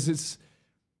 because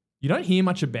you don't hear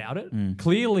much about it.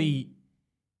 Clearly,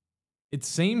 it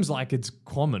seems like it's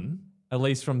common, at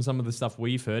least from some of the stuff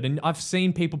we've heard. And I've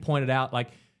seen people point it out, like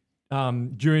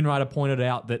Durian Rider pointed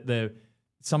out that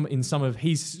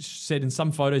he's said in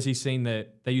some photos he's seen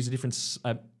that they use a different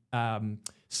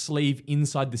sleeve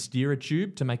inside the steerer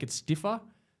tube to make it stiffer.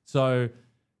 So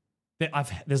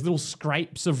there's little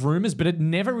scrapes of rumors, but it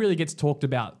never really gets talked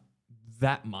about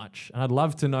that much. And I'd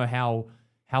love to know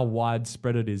how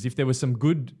widespread it is. If there were some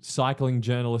good cycling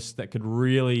journalists that could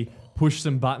really push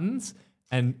some buttons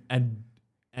and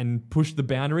push the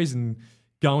boundaries and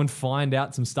go and find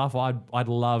out some stuff, I'd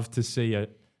love to see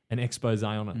an expose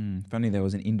on it. Funny, there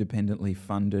was an independently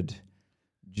funded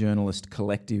journalist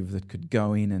collective that could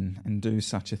go in and do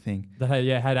such a thing. That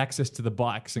had access to the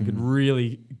bikes and could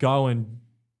really go and,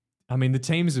 I mean, the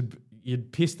teams,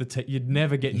 you'd piss you'd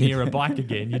never get near a bike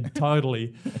again. You'd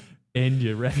totally end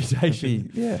your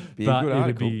reputation. Be a good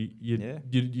article.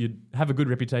 You'd have a good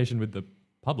reputation with the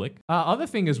public. Other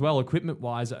thing as well,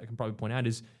 equipment-wise, I can probably point out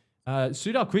is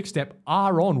Soudal Quickstep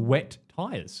are on wet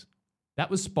tyres. That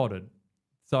was spotted.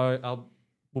 So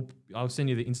I'll send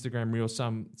you the Instagram reel.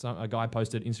 A guy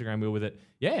posted Instagram reel with it.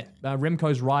 Yeah,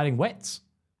 Remco's riding wets.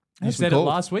 You said it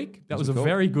last week. That was a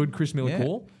very good Chris Miller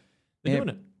call. They're doing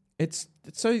it. It's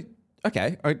so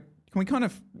okay. can we kind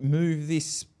of move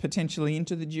this potentially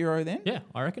into the Giro then? Yeah,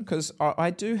 I reckon. Because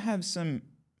I do have some,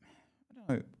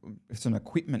 I don't know if it's an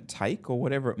equipment take or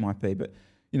whatever it might be, but,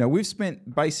 we've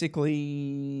spent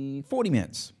basically 40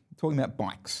 minutes talking about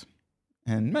bikes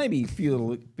and maybe a few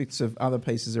little bits of other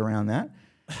pieces around that.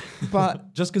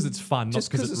 But just because it's fun, not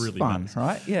because it's really fun, matters.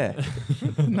 right? Yeah,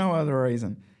 no other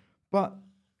reason. But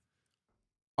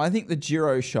I think the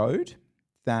Giro showed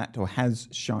that, or has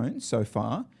shown so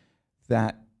far,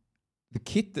 that the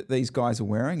kit that these guys are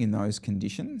wearing in those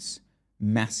conditions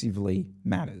massively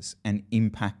matters and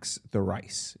impacts the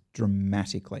race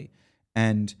dramatically.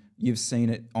 And you've seen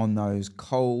it on those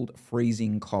cold,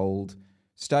 freezing cold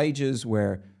stages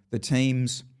where the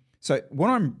teams... So what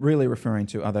I'm really referring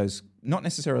to are those, not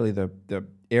necessarily the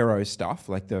aero stuff,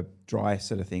 like the dry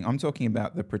sort of thing. I'm talking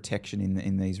about the protection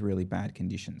in these really bad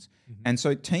conditions. Mm-hmm. And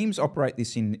so teams operate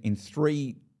this in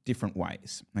three different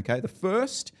ways. Okay, the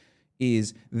first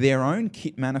is their own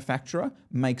kit manufacturer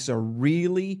makes a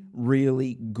really,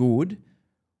 really good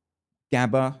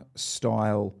Gabba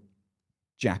style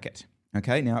jacket.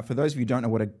 Okay, now for those of you who don't know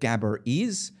what a Gabba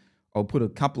is, I'll put a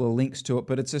couple of links to it,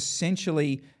 but it's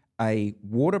essentially a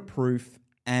waterproof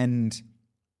and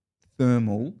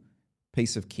thermal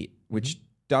piece of kit, which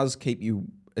does keep you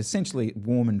essentially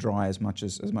warm and dry as much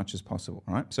as possible.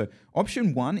 All right. So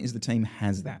option one is the team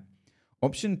has that.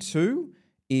 Option two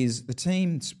is the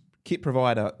team's kit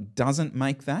provider doesn't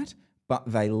make that,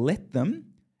 but they let them.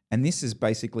 And this is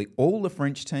basically all the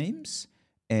French teams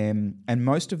and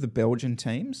most of the Belgian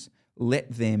teams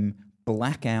let them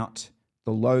black out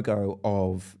the logo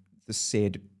of the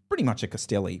said, pretty much a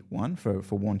Castelli one for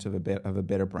want of a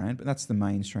better brand, but that's the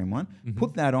mainstream one. Mm-hmm.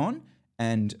 Put that on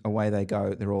and away they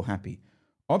go. They're all happy.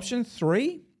 Option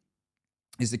three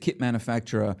is the kit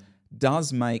manufacturer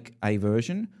does make a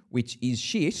version which is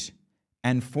shit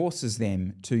and forces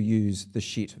them to use the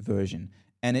shit version.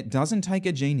 And it doesn't take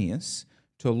a genius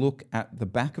to look at the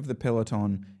back of the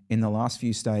peloton in the last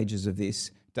few stages of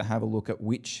this to have a look at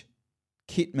which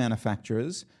kit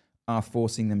manufacturers are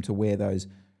forcing them to wear those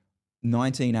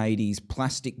 1980s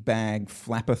plastic bag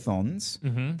flapathons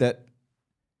that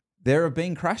there have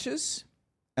been crashes,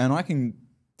 and I can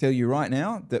tell you right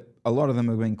now that a lot of them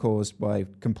have been caused by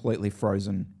completely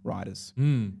frozen riders.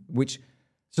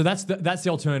 So that's the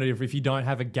alternative. If you don't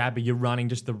have a Gabba, you're running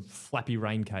just the flappy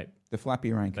rain cape. The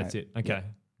flappy rain cape. That's it. Okay, yeah.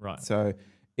 Right. So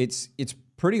it's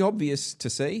pretty obvious to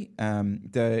see.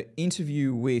 The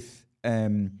interview with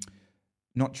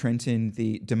not Trentin,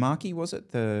 the Demarchi, was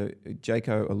it? The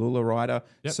Jaco Alula rider.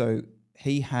 Yep. So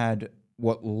he had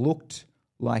what looked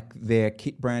like their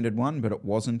kit branded one, but it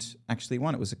wasn't actually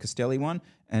one. It was a Castelli one.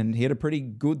 And he had a pretty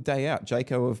good day out.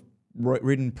 Jaco have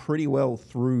ridden pretty well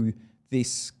through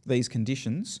these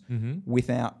conditions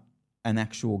without an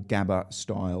actual Gabba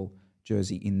style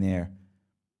jersey in their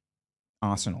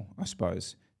arsenal, I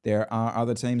suppose. There are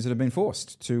other teams that have been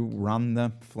forced to run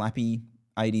the flappy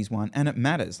 80s one, and it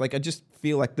matters. Like, I just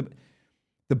feel like the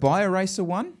BioRacer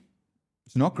one,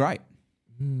 it's not great.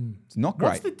 It's not great.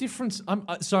 What's the difference?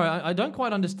 Sorry, I don't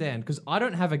quite understand, because I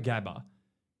don't have a Gabba,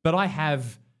 but I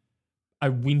have a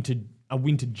winter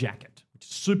jacket, which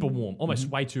is super warm, almost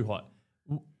way too hot.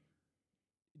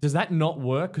 Does that not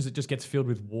work because it just gets filled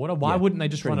with water? Why wouldn't they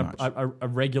just run a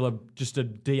regular, just a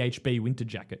DHB winter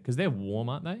jacket? Because they're warm,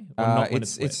 aren't they? Or not when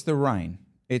it's the rain.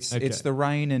 It's the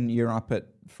rain, and you're up at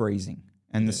freezing.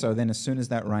 And so then as soon as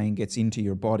that rain gets into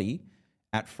your body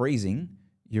at freezing,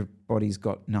 your body's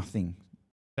got nothing.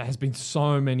 There has been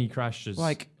so many crashes.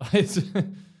 Like,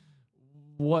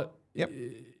 what? Yep.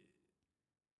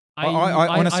 I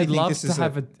honestly think love this to is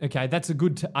have okay, that's a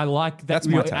good... I like that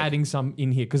you're adding some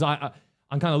in here, because I'm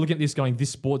kind of looking at this going,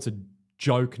 this sport's a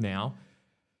joke now.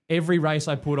 Every race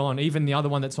I put on, even the other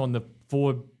one that's on the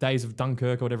 4 days of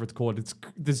Dunkirk or whatever it's called,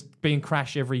 there's been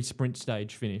crash every sprint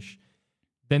stage finish.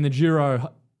 Then the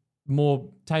Giro, more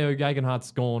Teo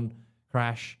Gegenhardt's gone,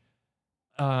 crash.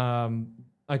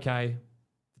 Okay.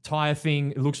 The tyre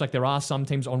thing, it looks like there are some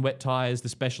teams on wet tyres. The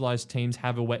specialised teams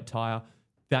have a wet tyre.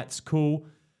 That's cool.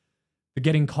 They're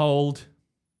getting cold,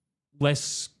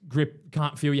 less grip,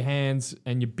 can't feel your hands,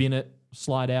 and you bin it,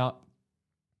 slide out.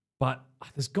 But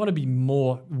there's got to be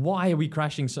more. Why are they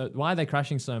crashing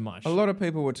so much? A lot of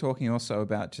people were talking also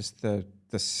about just the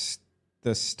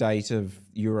state of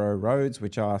Euro roads,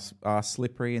 which are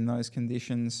slippery in those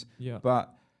conditions. Yeah.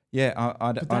 But yeah,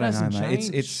 I don't know, mate.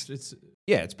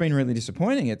 It's been really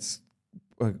disappointing. It's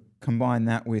combine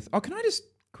that with... Oh, can I just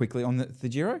quickly on the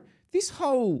Giro? This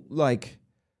whole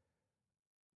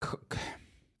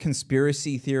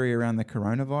conspiracy theory around the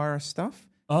coronavirus stuff.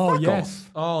 Oh, Fuck yes.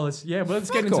 off. Oh, let's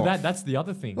get into that. That's the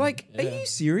other thing. Are you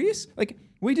serious?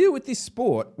 We do with this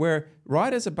sport where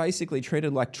riders are basically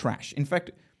treated like trash. In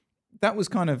fact, that was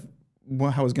kind of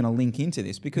what I was going to link into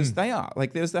this because they are.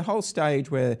 Like there's the whole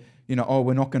stage where,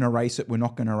 we're not going to race it, we're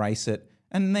not going to race it.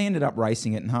 And they ended up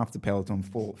racing it and half the peloton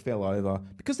fell over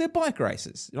because they're bike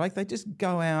racers. Like they just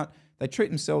go out, they treat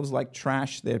themselves like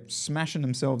trash, they're smashing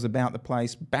themselves about the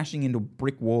place, bashing into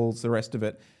brick walls, the rest of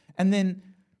it. And then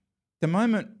the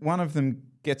moment one of them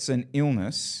gets an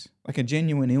illness, like a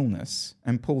genuine illness,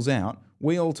 and pulls out,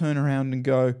 we all turn around and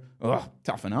go, oh,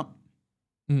 toughen up.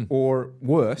 Or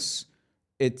worse,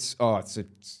 it's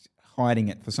hiding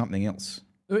it for something else.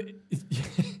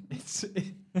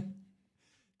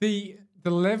 The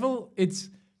level,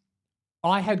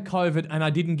 I had COVID and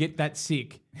I didn't get that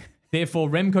sick. Therefore,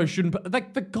 Remco shouldn't.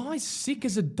 Like, the guy's sick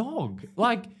as a dog.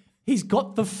 Like, he's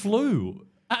got the flu.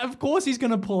 Of course he's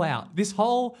going to pull out.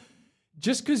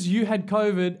 Just because you had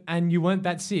COVID and you weren't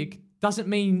that sick doesn't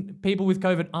mean people with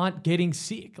COVID aren't getting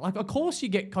sick. Like, of course you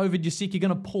get COVID, you're sick, you're going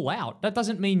to pull out. That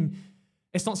doesn't mean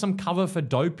it's not some cover for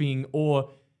doping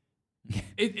or...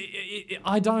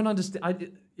 I don't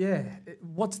understand.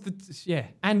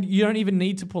 And you don't even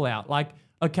need to pull out. Like,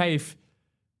 okay, if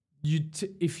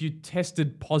you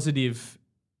tested positive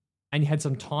and you had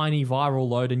some tiny viral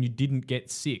load and you didn't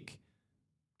get sick,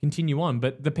 continue on.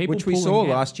 But the people which we saw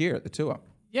last year at the tour.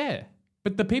 Yeah,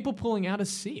 but the people pulling out are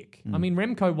sick. I mean,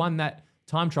 Remco won that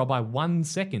time trial by 1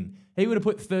 second. He would have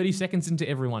put 30 seconds into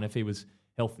everyone if he was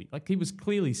healthy. Like, he was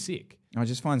clearly sick. I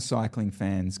just find cycling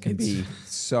fans can be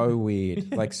so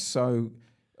weird, like so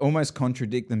almost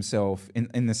contradict themselves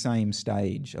in the same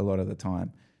stage a lot of the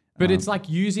time. But it's like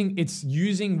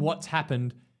using what's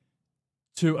happened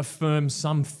to affirm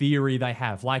some theory they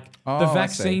have. Like the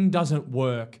vaccine doesn't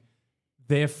work,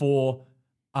 therefore,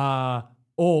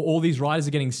 all these riders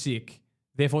are getting sick.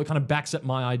 Therefore, it kind of backs up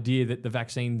my idea that the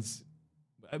vaccines.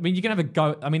 I mean, you can have a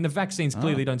go. I mean, the vaccines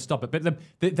clearly don't stop it, but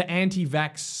the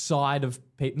anti-vax side of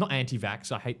people, not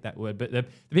anti-vax, I hate that word, but the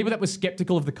people that were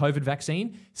skeptical of the COVID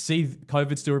vaccine see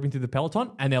COVID still ripping through the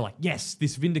peloton, and they're like, yes,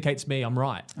 this vindicates me, I'm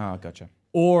right. Oh, gotcha.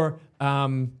 Or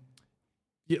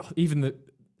even the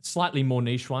slightly more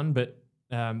niche one, but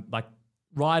like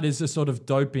riders are sort of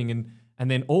doping and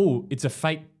then, it's a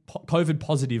fake COVID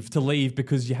positive to leave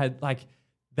because you had like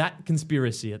that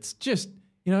conspiracy. It's just,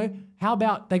 how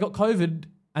about they got COVID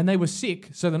and they were sick,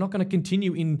 so they're not going to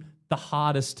continue in the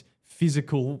hardest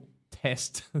physical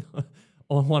test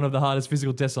on one of the hardest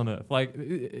physical tests on earth. Like,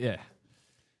 yeah.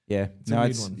 Yeah.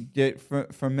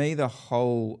 For me, the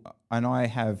whole, and I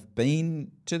have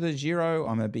been to the Giro,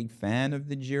 I'm a big fan of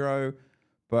the Giro,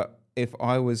 but if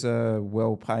I was a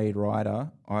well-paid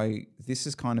rider, this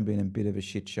has kind of been a bit of a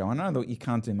shit show. I know that you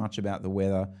can't do much about the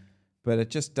weather, but it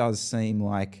just does seem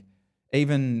like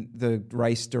even the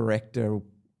race director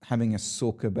having a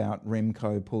sook about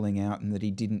Remco pulling out and that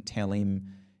he didn't tell him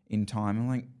in time. I'm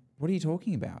like, what are you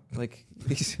talking about? Like,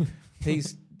 it's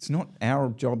not our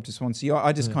job to sponsor.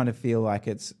 I just kind of feel like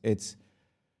the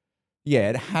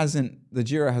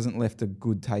Giro hasn't left a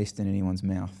good taste in anyone's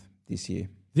mouth this year.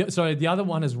 So the other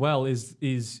one as well is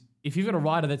if you've got a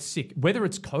rider that's sick, whether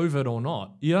it's COVID or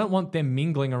not, you don't want them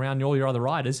mingling around all your other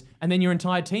riders and then your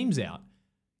entire team's out.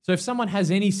 So if someone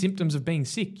has any symptoms of being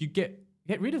sick, you get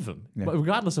rid of them,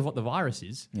 regardless of what the virus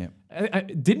is. Yeah.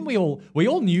 Didn't we all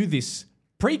knew this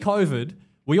pre-COVID,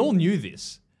 we all knew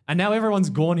this. And now everyone's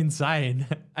gone insane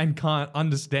and can't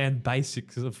understand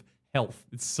basics of health.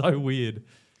 It's so weird.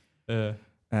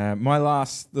 My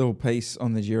last little piece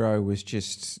on the Giro was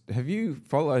just, have you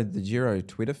followed the Giro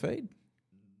Twitter feed?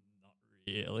 Not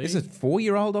really. Is it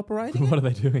 4-year-old operating? What are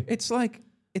they doing? It's like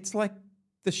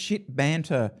the shit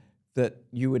banter that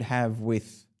you would have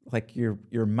with like your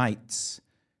mates,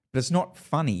 but it's not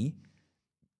funny,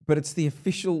 but it's the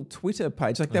official Twitter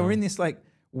page. Like they were in this like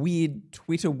weird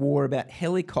Twitter war about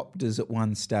helicopters at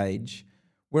one stage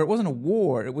where it wasn't a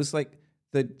war. It was like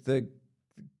the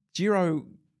Giro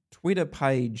Twitter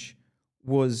page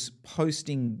was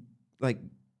posting like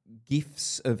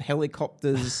GIFs of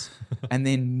helicopters and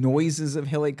then noises of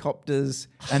helicopters,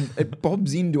 and it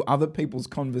bobs into other people's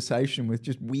conversation with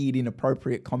just weird,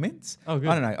 inappropriate comments. Oh, good.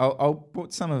 I don't know. I'll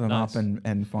put some of them up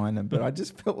and find them, but I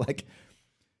just felt like,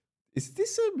 is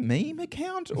this a meme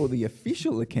account or the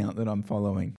official account that I'm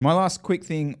following? My last quick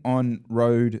thing on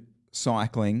road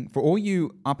cycling, for all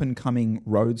you up-and-coming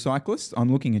road cyclists, I'm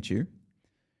looking at you.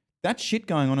 That shit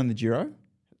going on in the Giro,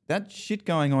 that shit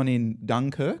going on in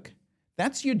Dunkirk,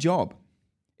 that's your job.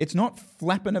 It's not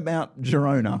flapping about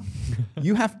Girona.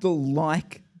 You have to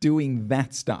like doing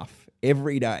that stuff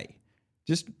every day.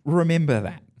 Just remember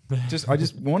that. I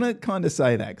just want to kind of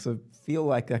say that because I feel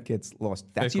like that gets lost.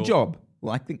 That's your job,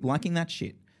 liking that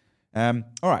shit. All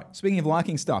right. Speaking of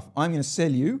liking stuff, I'm going to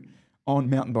sell you on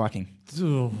mountain biking.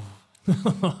 So,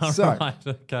 right,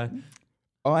 okay.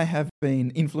 I have been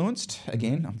influenced.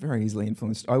 Again, I'm very easily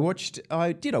influenced. I watched the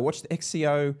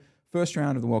XCO first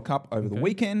round of the World Cup over the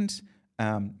weekend.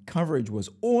 Coverage was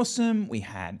awesome. We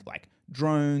had like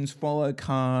drones, follow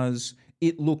cars.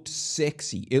 It looked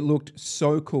sexy. It looked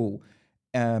so cool.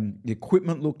 The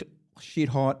equipment looked shit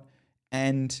hot.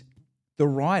 And the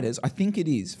riders, I think it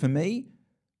is, for me,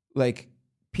 like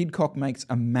Pidcock makes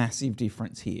a massive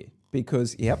difference here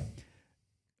because,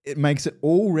 it makes it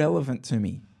all relevant to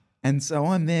me. And so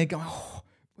I'm there going,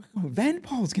 Van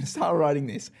Poel's going to start riding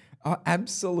this. I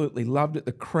absolutely loved it.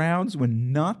 The crowds were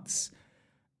nuts.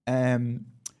 I'm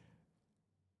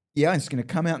just going to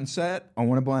come out and say it. I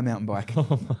want to buy a mountain bike.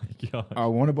 Oh my God. I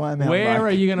want to buy a mountain bike. Where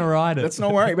are you going to ride it? Let's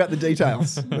not worry about the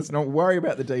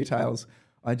details.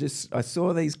 I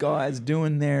saw these guys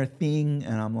doing their thing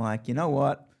and I'm like, you know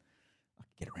what? I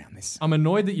can get around this. I'm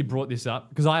annoyed that you brought this up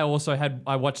because I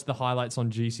watched the highlights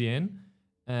on GCN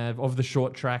of the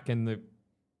short track and the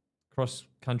cross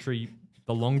country,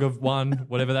 the longer one,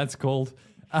 whatever that's called.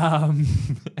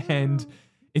 And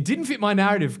it didn't fit my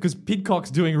narrative because Pidcock's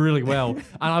doing really well.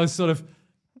 And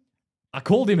I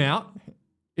called him out.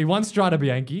 He won Strada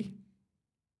Bianchi.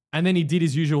 And then he did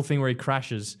his usual thing where he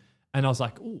crashes. And I was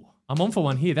like, ooh, I'm on for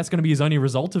one here. That's going to be his only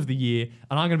result of the year.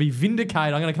 And I'm going to be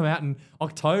vindicated. I'm going to come out in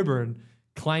October and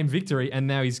claim victory. And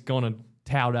now he's gone and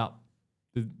towed up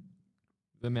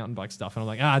the mountain bike stuff. And I'm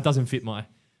like, it doesn't fit my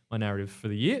narrative for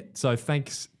the year. So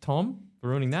thanks, Tom, for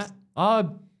ruining that.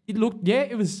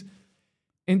 It was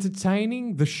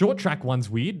entertaining. The short track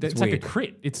one's weird. It's like weird. a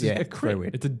crit. It's a crit.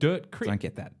 Weird. It's a dirt crit. Don't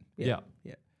get that. Yeah.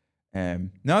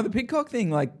 No, the Pidcock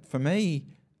thing, like for me,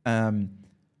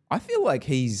 I feel like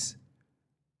he's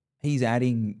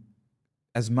adding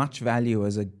as much value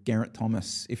as a Geraint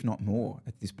Thomas, if not more,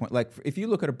 at this point. Like if you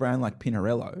look at a brand like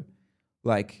Pinarello,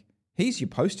 like he's your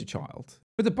poster child.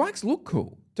 But the bikes look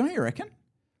cool, don't you reckon?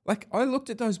 Like I looked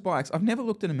at those bikes. I've never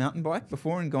looked at a mountain bike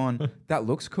before and gone, that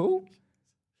looks cool.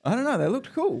 I don't know. They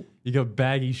looked cool. You got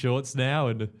baggy shorts now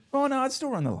and... Oh, no, I'd still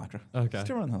run the Lycra. Okay.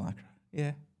 Still run the Lycra.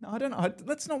 Yeah. No, I don't know.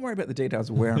 Let's not worry about the details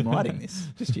of where I'm riding this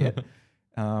just yet.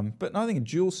 But I think a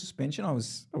dual suspension, I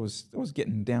was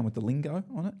getting down with the lingo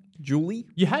on it. Julie.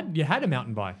 You had a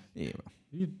mountain bike. Yeah.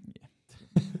 You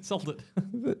sold it.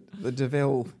 The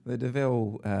Deville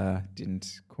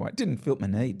didn't fit my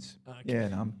needs. Okay. Yeah,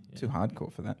 no, I'm too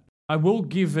hardcore for that. I will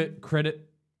give it credit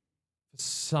for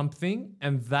something,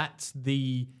 and that's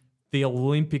the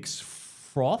Olympics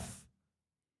froth.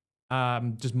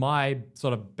 Just my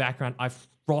sort of background, I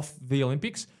froth the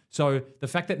Olympics. So the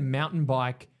fact that mountain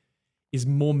bike is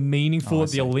more meaningful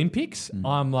at the Olympics,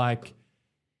 I'm like,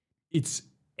 it's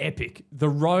epic. The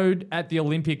road at the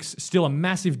Olympics, still a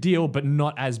massive deal, but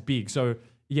not as big. So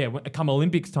yeah, when it come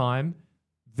Olympics time,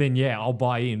 then I'll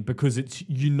buy in because it's,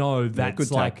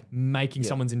 that's like making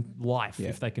someone's in life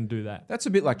if they can do that. That's a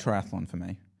bit like triathlon for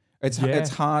me. It's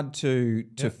hard to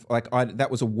that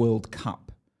was a World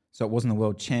Cup, so it wasn't the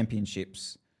World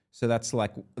Championships. So that's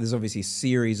like, there's obviously a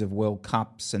series of World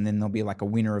Cups, and then there'll be like a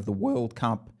winner of the World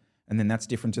Cup, and then that's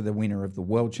different to the winner of the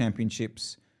World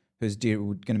Championships, who's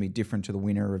going to be different to the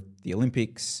winner of the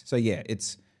Olympics. So yeah,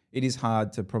 it is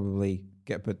hard to probably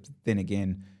get, but then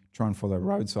again, try and follow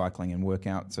road cycling and work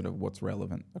out sort of what's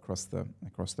relevant across the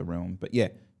realm. But yeah,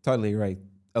 totally agree.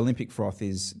 Olympic froth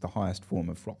is the highest form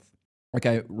of froth.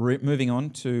 Okay, moving on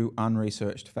to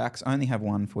unresearched facts. I only have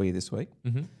one for you this week.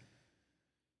 Mm-hmm.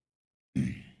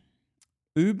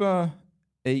 Uber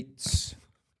Eats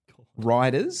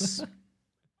riders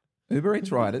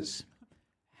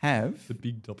have The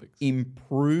big topics.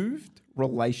 improved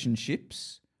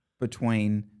relationships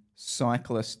between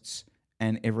cyclists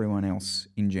and everyone else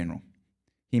in general.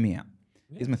 Hear me out.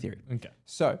 Here's my theory. Okay.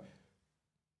 So,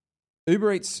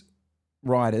 Uber Eats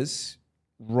riders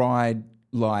ride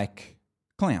like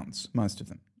clowns, most of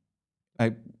them.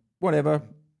 Whatever,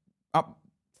 up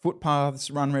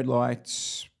footpaths, run red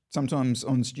lights, sometimes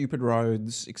on stupid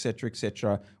roads, etc.,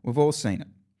 etc. We've all seen it.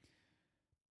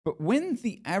 But when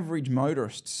the average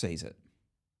motorist sees it,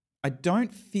 I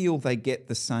don't feel they get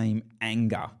the same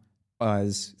anger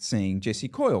as seeing Jesse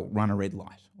Coyle run a red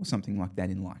light or something like that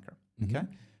in Lycra. Mm-hmm. Okay?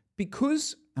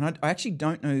 Because, and I actually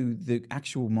don't know the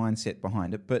actual mindset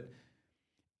behind it, but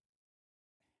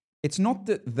it's not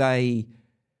that they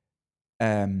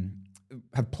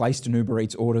have placed an Uber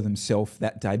Eats order themselves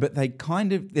that day, but they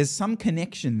kind of, there's some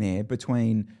connection there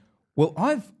between, well,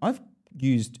 I've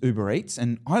used Uber Eats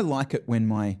and I like it when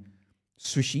my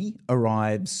sushi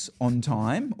arrives on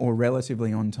time or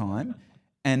relatively on time,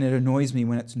 and it annoys me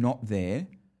when it's not there.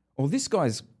 Well, this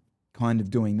guy's kind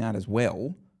of doing that as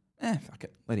well. Fuck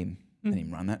it. Let him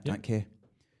run that. Don't care.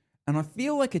 And I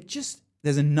feel like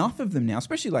there's enough of them now,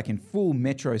 especially like in full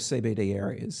metro CBD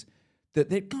areas, that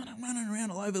they're kind of running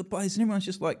around all over the place and everyone's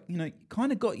just like,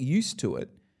 kind of got used to it.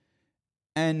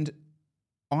 And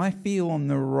I feel on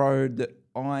the road that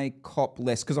I cop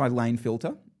less because I lane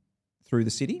filter through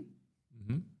the city.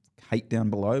 Mm-hmm. Hate down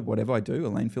below, whatever I do, a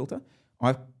lane filter.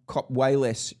 I cop way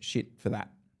less shit for that.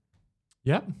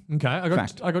 Yeah. Okay.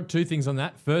 I got two things on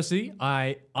that. Firstly,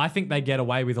 I think they get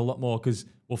away with a lot more because,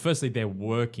 well, firstly, they're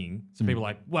working. So people are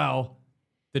like, well,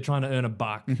 they're trying to earn a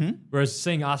buck. Mm-hmm. Whereas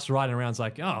seeing us riding around is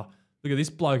like, oh, look at this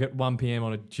bloke at 1 p.m.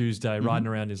 on a Tuesday riding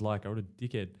around is like, oh, what a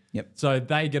dickhead. Yep. So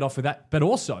they get off with that. But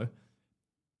also,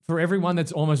 for everyone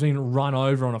that's almost been run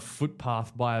over on a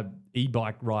footpath by an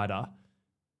e-bike rider,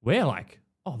 we're like,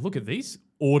 oh, look at these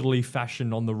orderly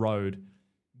fashion on the road.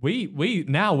 We're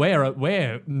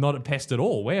not a pest at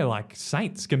all. We're like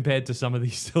saints compared to some of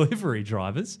these delivery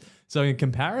drivers. So in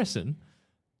comparison,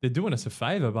 they're doing us a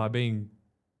favor by being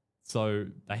so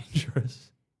dangerous.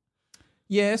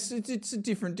 Yes, it's a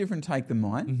different take than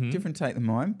mine. Mm-hmm. Different take than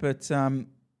mine. But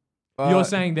you're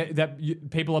saying that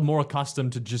people are more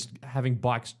accustomed to just having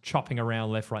bikes chopping around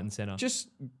left, right, and center. Just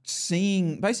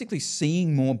seeing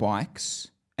more bikes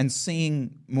and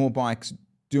seeing more bikes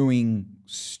doing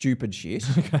stupid shit,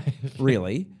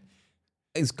 really,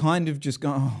 is kind of just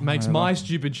going... Oh, makes my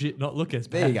stupid shit not look as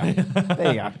bad. There you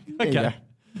go. There you go.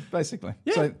 Basically.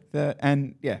 Yeah. So,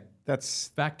 that's...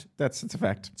 Fact. It's a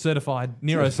fact. Certified.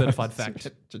 NERO certified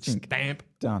fact. Stamp.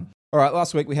 Done. All right,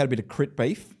 last week we had a bit of crit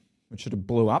beef, which sort of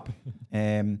blew up.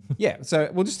 So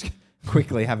we'll just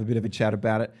quickly have a bit of a chat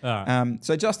about it. All right.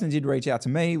 So Justin did reach out to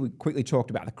me. We quickly talked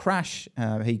about the crash.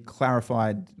 He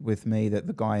clarified with me that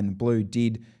the guy in the blue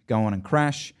did go on and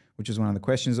crash, which was one of the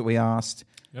questions that we asked.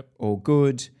 Yep. All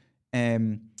good.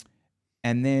 And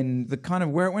then the kind of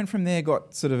where it went from there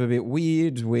got sort of a bit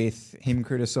weird with him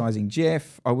criticising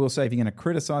Jeff. I will say if you're going to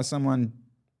criticise someone,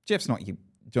 Jeff's not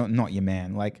your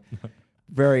man. Like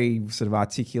very sort of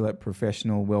articulate,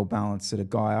 professional, well-balanced sort of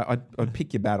guy. I'd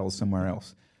pick your battles somewhere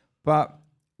else. But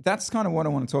that's kind of what I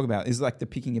want to talk about is like the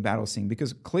picking your battles thing,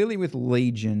 because clearly with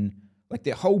Legion, like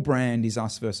their whole brand is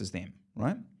us versus them,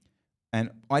 right? And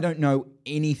I don't know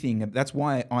anything. That's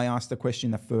why I asked the question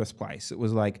in the first place. It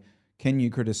was like, can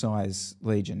you criticize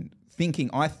Legion?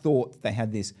 I thought they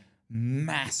had this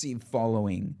massive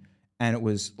following and it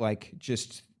was like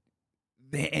just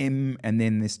them and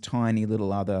then this tiny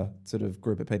little other sort of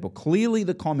group of people. Clearly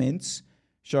the comments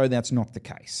show that's not the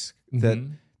case. Mm-hmm. That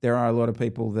there are a lot of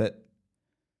people that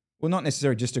will not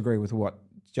necessarily just agree with what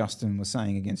Justin was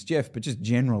saying against Jeff, but just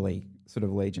generally sort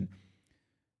of Legion.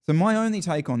 So my only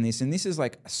take on this, and this is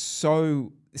like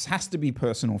this has to be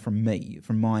personal from me,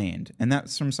 from my end, and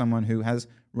that's from someone who has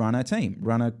run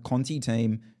a Conti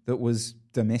team that was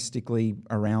domestically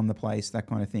around the place, that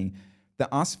kind of thing.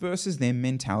 The us versus them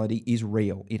mentality is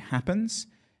real. It happens,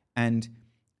 and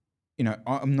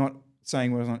I'm not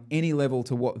saying we're on any level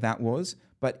to what that was,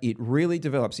 but it really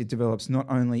develops. It develops not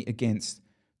only against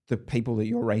the people that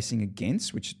you're racing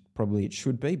against, which probably it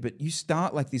should be, but you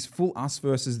start like this full us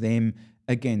versus them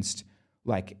against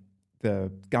like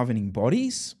the governing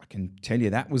bodies. I can tell you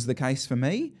that was the case for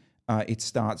me. It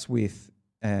starts with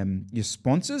your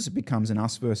sponsors. It becomes an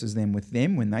us versus them with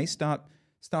them when they start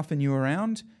stuffing you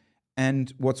around.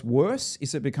 And what's worse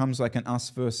is it becomes like an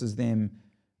us versus them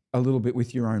a little bit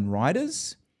with your own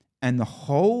riders. And the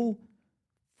whole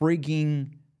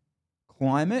frigging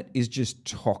climate is just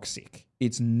toxic.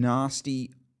 It's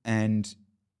nasty. And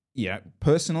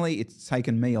personally, it's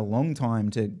taken me a long time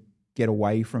to get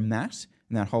away from that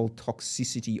and that whole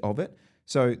toxicity of it.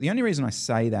 So the only reason I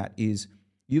say that is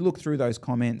you look through those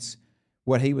comments,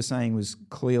 what he was saying was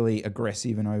clearly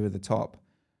aggressive and over the top,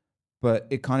 but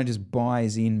it kind of just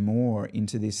buys in more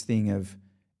into this thing of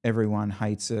everyone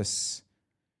hates us,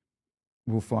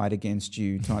 we'll fight against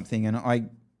you type thing. And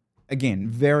again,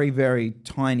 very, very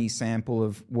tiny sample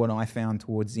of what I found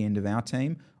towards the end of our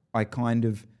team. I kind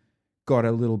of got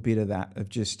a little bit of that of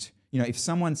just, if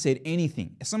someone said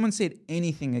anything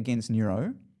against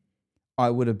NERO, I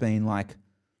would have been like,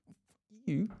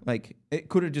 it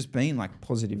could have just been like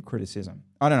positive criticism.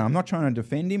 I don't know. I'm not trying to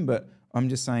defend him, but I'm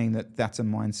just saying that that's a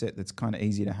mindset that's kind of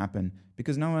easy to happen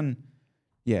because no one,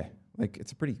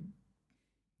 it's a pretty,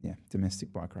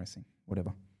 domestic bike racing,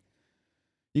 whatever.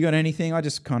 You got anything? I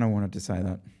just kind of wanted to say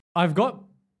that. I've got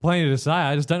plenty to say.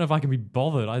 I just don't know if I can be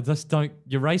bothered. I just don't.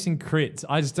 You're racing crits.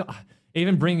 I just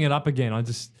even bringing it up again.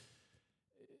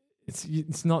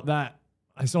 It's not that.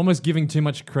 It's almost giving too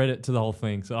much credit to the whole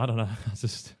thing. So I don't know. It's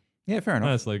just fair enough.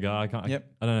 Honestly, go. I can't.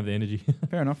 Yep. I don't have the energy.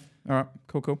 Fair enough. All right.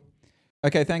 Cool.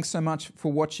 Okay, thanks so much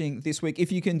for watching this week.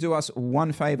 If you can do us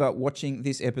one favor watching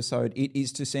this episode, it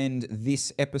is to send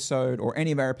this episode or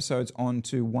any of our episodes on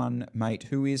to one mate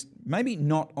who is maybe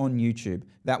not on YouTube.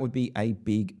 That would be a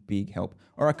big, big help.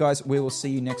 All right, guys, we will see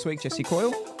you next week. Jesse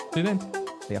Coyle. See you then.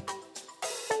 See ya.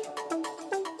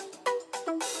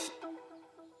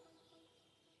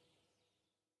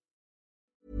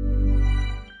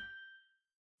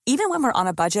 Even when we're on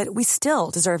a budget, we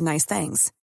still deserve nice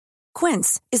things.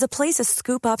 Quince is a place to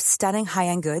scoop up stunning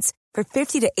high-end goods for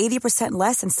 50 to 80%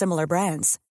 less than similar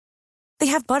brands. They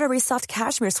have buttery soft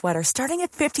cashmere sweaters starting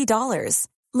at $50,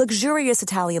 luxurious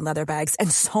Italian leather bags, and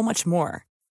so much more.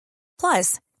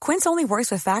 Plus, Quince only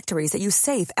works with factories that use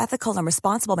safe, ethical, and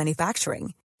responsible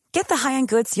manufacturing. Get the high-end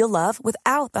goods you'll love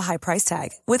without the high price tag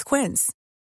with Quince.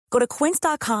 Go to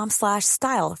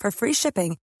quince.com/style for free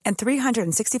shipping and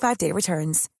 365-day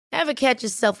returns. Ever catch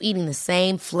yourself eating the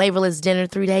same flavorless dinner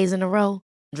 3 days in a row?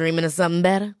 Dreaming of something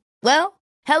better? Well,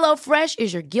 HelloFresh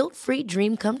is your guilt-free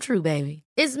dream come true, baby.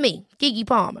 It's me, Keke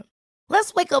Palmer.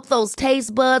 Let's wake up those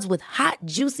taste buds with hot,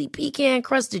 juicy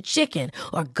pecan-crusted chicken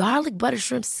or garlic butter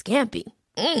shrimp scampi.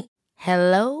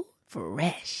 Hello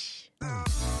Fresh.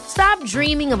 Stop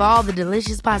dreaming of all the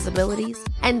delicious possibilities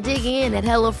and dig in at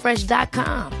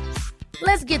HelloFresh.com.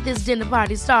 Let's get this dinner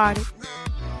party started.